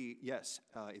FTC, yes,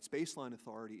 its baseline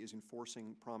authority is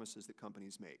enforcing promises that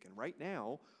companies make. And right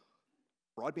now,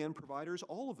 broadband providers,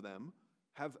 all of them,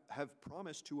 have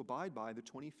promised to abide by the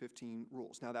 2015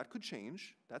 rules. Now, that could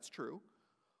change. That's true.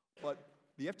 But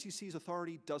the FTC's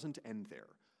authority doesn't end there.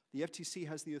 The FTC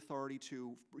has the authority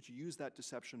to use that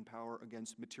deception power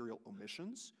against material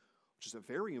omissions, which is a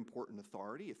very important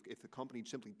authority. If the company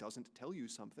simply doesn't tell you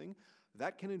something,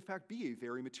 that can, in fact, be a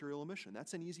very material omission.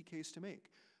 That's an easy case to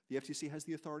make. The FTC has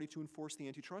the authority to enforce the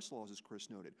antitrust laws, as Chris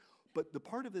noted. But the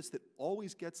part of this that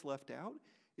always gets left out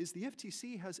is the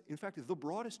FTC has, in fact, the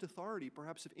broadest authority,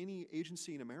 perhaps of any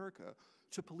agency in America,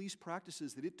 to police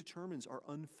practices that it determines are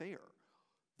unfair.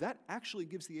 That actually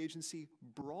gives the agency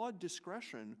broad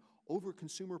discretion over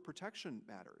consumer protection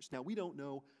matters. Now, we don't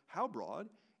know how broad,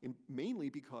 mainly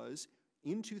because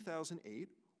in 2008,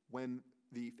 when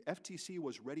the FTC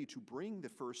was ready to bring the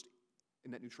first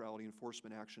net neutrality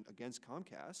enforcement action against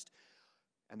Comcast,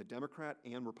 and the Democrat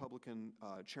and Republican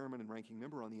chairman and ranking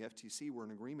member on the FTC were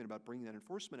in agreement about bringing that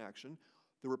enforcement action,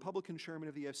 the Republican chairman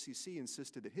of the FCC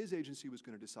insisted that his agency was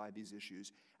going to decide these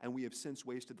issues, and we have since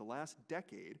wasted the last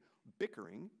decade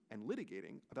bickering and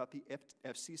litigating about the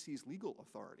FCC's legal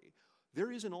authority.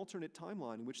 There is an alternate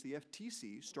timeline in which the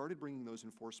FTC started bringing those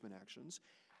enforcement actions,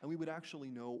 and we would actually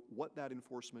know what that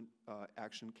enforcement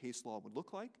action case law would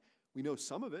look like. We know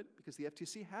some of it because the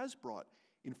FTC has brought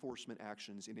enforcement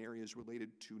actions in areas related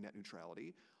to net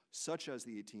neutrality, such as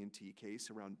the AT&T case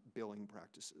around billing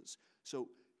practices. So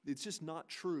it's just not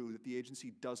true that the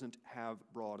agency doesn't have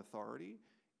broad authority.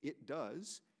 It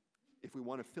does. If we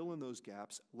want to fill in those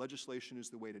gaps, legislation is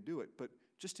the way to do it. But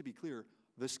just to be clear,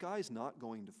 the sky's not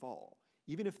going to fall.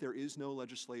 Even if there is no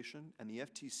legislation and the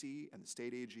FTC and the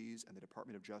state AGs and the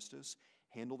Department of Justice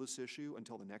handle this issue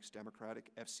until the next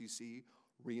Democratic FCC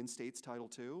reinstates Title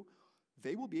II,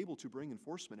 they will be able to bring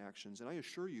enforcement actions, and I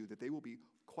assure you that they will be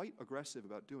quite aggressive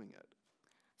about doing it.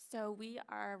 So we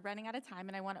are running out of time,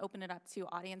 and I want to open it up to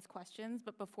audience questions.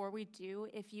 But before we do,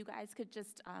 if you guys could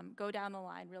just go down the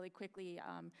line really quickly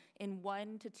in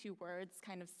 1 to 2 words,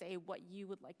 kind of say what you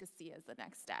would like to see as the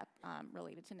next step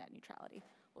related to net neutrality.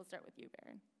 We'll start with you,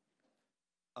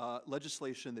 Baron.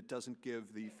 Legislation that doesn't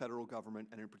give the federal government,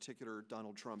 and in particular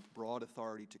Donald Trump, broad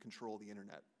authority to control the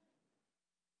internet.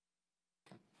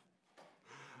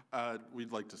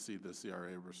 We'd like to see the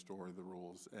CRA restore the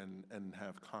rules and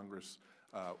have Congress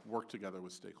work together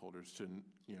with stakeholders to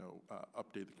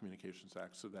update the Communications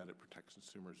Act so that it protects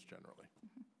consumers generally.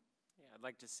 Yeah, I'd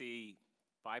like to see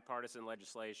bipartisan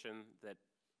legislation that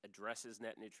addresses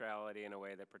net neutrality in a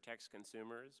way that protects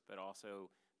consumers, but also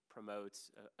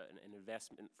promotes an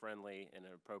investment-friendly and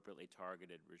an appropriately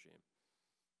targeted regime.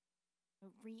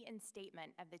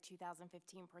 Reinstatement of the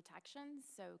 2015 protections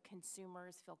so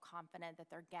consumers feel confident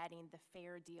that they're getting the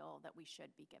fair deal that we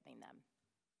should be giving them.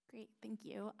 Great, thank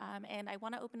you. And I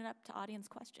want to open it up to audience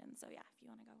questions. So yeah, if you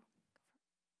want to go.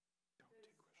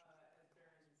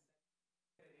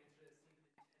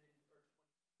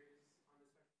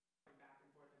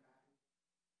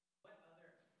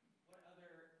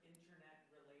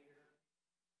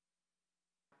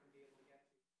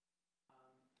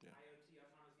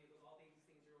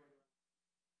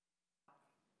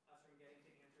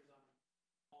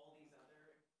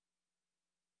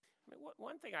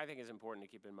 One thing I think is important to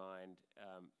keep in mind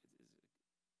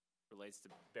relates to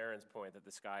Barron's point that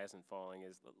the sky isn't falling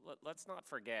is let's not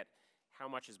forget how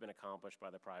much has been accomplished by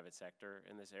the private sector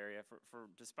in this area.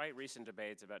 Despite recent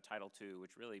debates about Title II,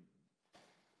 which really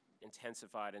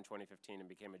intensified in 2015 and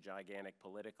became a gigantic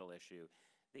political issue,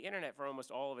 the internet for almost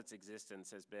all of its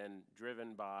existence has been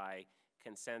driven by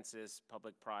consensus,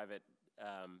 public-private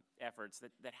efforts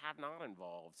that have not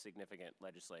involved significant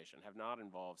legislation, have not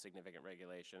involved significant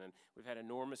regulation. And we've had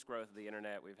enormous growth of the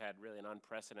internet. We've had really an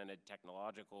unprecedented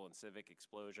technological and civic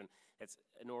explosion. It's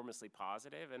enormously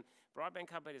positive. And broadband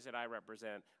companies that I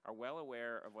represent are well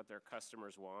aware of what their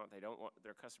customers want.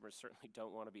 Their customers certainly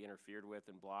don't want to be interfered with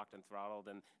and blocked and throttled.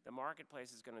 And the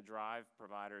marketplace is going to drive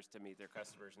providers to meet their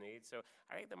customers' needs. So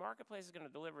I think the marketplace is going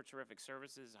to deliver terrific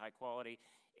services, high quality.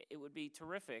 It would be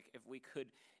terrific if we could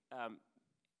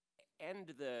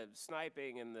end the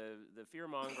sniping and the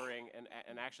fear-mongering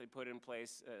and actually put in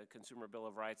place a consumer bill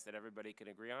of rights that everybody can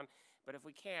agree on. But if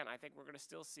we can, I think we're going to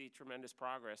still see tremendous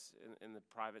progress in the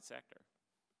private sector.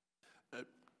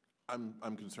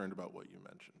 I'm concerned about what you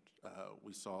mentioned.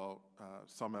 We saw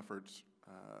some efforts,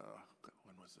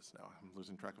 when was this now? I'm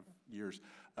losing track of years.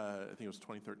 I think it was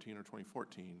 2013 or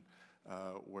 2014,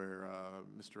 where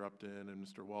Mr. Upton and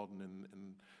Mr. Walden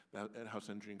and the House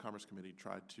Energy and Commerce Committee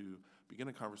tried to begin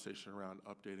a conversation around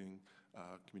updating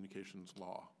communications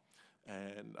law.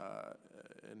 And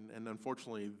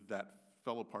unfortunately, that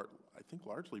fell apart, I think,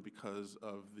 largely because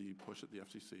of the push at the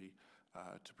FCC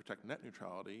to protect net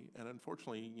neutrality. And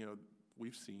unfortunately,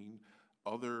 we've seen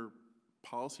other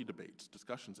policy debates,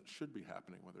 discussions that should be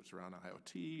happening, whether it's around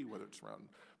IoT, whether it's around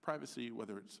privacy,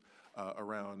 whether it's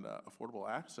around affordable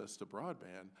access to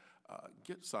broadband,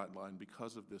 get sidelined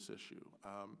because of this issue.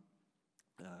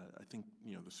 I think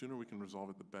the sooner we can resolve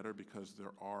it, the better, because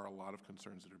there are a lot of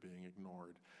concerns that are being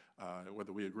ignored.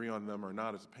 Whether we agree on them or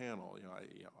not as a panel,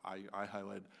 I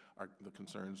highlight the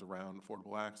concerns around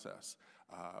affordable access.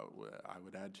 I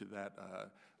would add to that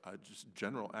just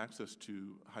general access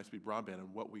to high-speed broadband,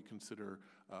 and what we consider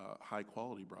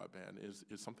high-quality broadband is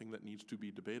something that needs to be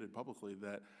debated publicly,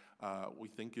 that we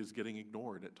think is getting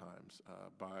ignored at times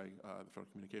by the Federal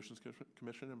Communications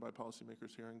Commission and by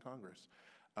policymakers here in Congress.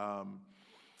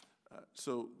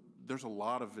 So there's a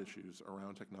lot of issues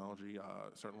around technology.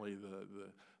 Certainly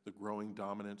the growing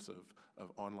dominance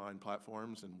of online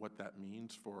platforms and what that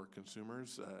means for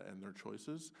consumers and their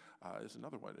choices is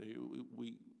another one.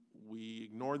 We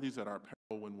ignore these at our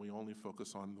peril when we only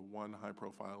focus on the one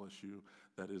high-profile issue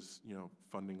that is,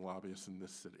 funding lobbyists in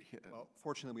this city. Well,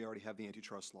 fortunately, we already have the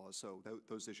antitrust laws, so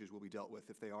those issues will be dealt with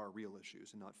if they are real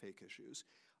issues and not fake issues.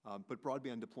 But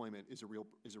broadband deployment is a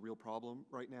real problem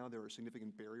right now. There are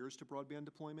significant barriers to broadband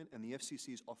deployment, and the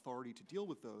FCC's authority to deal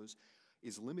with those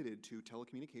is limited to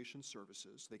telecommunications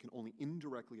services. They can only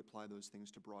indirectly apply those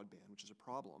things to broadband, which is a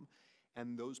problem.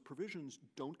 And those provisions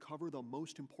don't cover the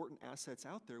most important assets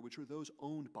out there, which are those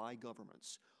owned by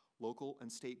governments. Local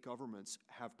and state governments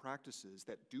have practices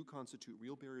that do constitute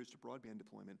real barriers to broadband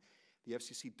deployment. The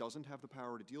FCC doesn't have the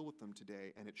power to deal with them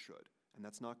today, and it should. And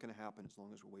that's not going to happen as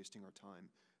long as we're wasting our time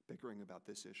bickering about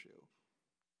this issue.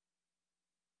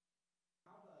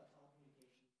 How about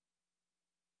telecommunications?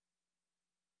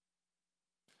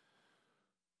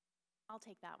 I'll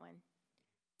take that one.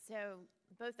 So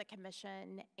both the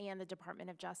Commission and the Department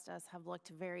of Justice have looked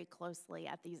very closely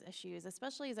at these issues,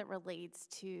 especially as it relates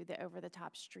to the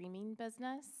over-the-top streaming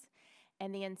business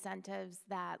and the incentives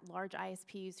that large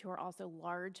ISPs, who are also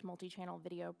large multi-channel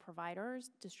video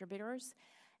providers, distributors,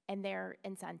 and their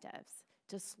incentives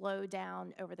to slow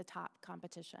down over-the-top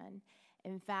competition.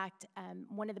 In fact,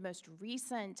 one of the most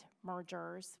recent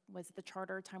mergers was the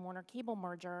Charter-Time Warner Cable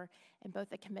merger, and both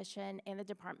the Commission and the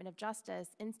Department of Justice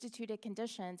instituted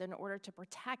conditions in order to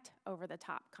protect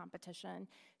over-the-top competition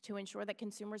to ensure that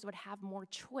consumers would have more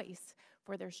choice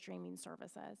for their streaming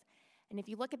services. And if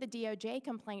you look at the DOJ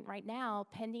complaint right now,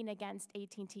 pending against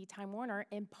AT&T Time Warner,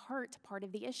 in part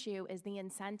of the issue is the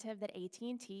incentive that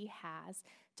AT&T has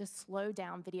to slow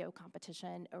down video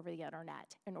competition over the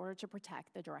internet in order to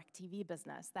protect the DirecTV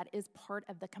business. That is part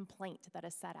of the complaint that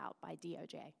is set out by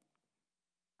DOJ.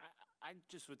 I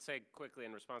just would say quickly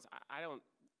in response, I don't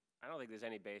think there's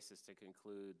any basis to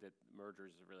conclude that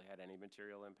mergers have really had any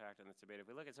material impact on this debate. If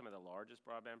we look at some of the largest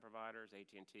broadband providers,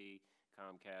 AT&T,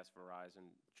 Comcast,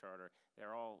 Verizon, Charter,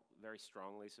 they're all very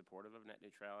strongly supportive of net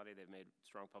neutrality. They've made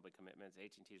strong public commitments.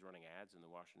 AT&T is running ads in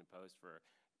the Washington Post for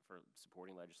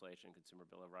supporting legislation, Consumer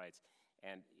Bill of Rights.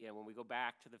 And when we go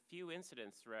back to the few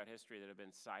incidents throughout history that have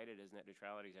been cited as net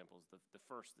neutrality examples, the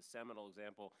seminal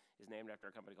example is named after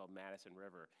a company called Madison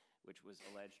River, which was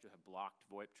alleged to have blocked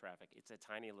VoIP traffic. It's a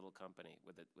tiny little company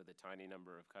with a tiny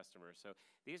number of customers. So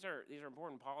these are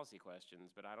important policy questions,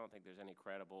 but I don't think there's any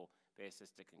credible basis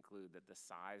to conclude that the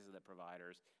size of the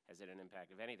providers has had an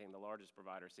impact. If anything, the largest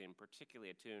providers seem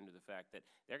particularly attuned to the fact that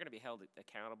they're going to be held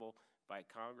accountable by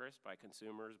Congress, by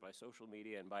consumers, by social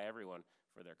media, and by everyone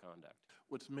for their conduct.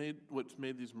 What's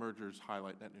made these mergers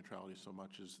highlight net neutrality so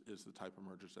much is the type of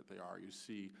mergers that they are. You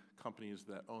see companies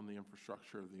that own the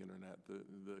infrastructure of the internet,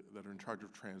 that are in charge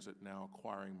of transit, now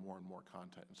acquiring more and more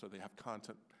content. And so they have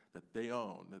content that they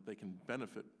own, that they can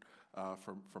benefit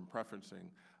from preferencing,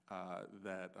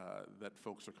 that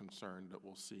folks are concerned that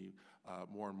we'll see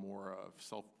more and more of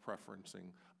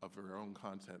self-preferencing of their own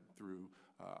content through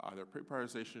either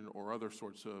pre-prioritization or other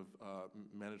sorts of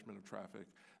management of traffic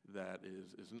that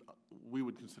we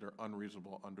would consider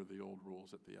unreasonable under the old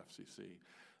rules at the FCC.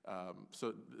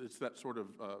 So it's that sort of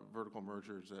vertical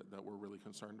mergers that we're really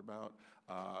concerned about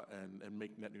and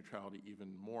make net neutrality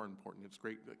even more important. It's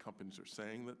great that companies are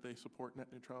saying that they support net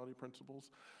neutrality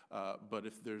principles, but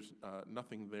if there's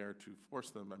nothing there to force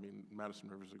them, I mean, Madison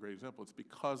River is a great example. It's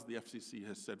because the FCC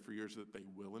has said for years that they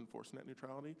will enforce net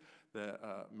neutrality that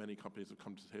many companies have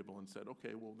come to the table and said,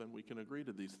 okay, well, then we can agree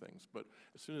to these things. But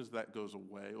as soon as that goes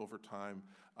away over time,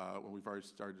 when we've already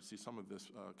started to see some of this,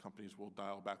 companies will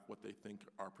dial back what they think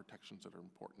are protections that are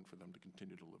important for them to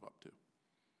continue to live up to.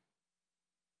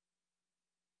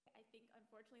 I think,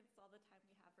 unfortunately, that's all the time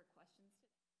we have for questions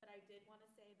today. But I did want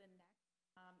to say the next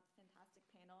fantastic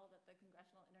panel that the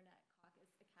Congressional Internet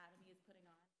Caucus Academy is putting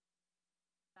on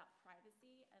about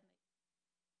privacy and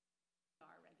the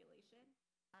regulation.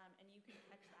 And you can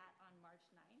catch that on March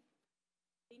 9th.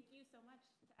 Thank you so much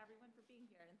to everyone for being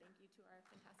here, and thank you to our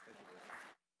fantastic panelists.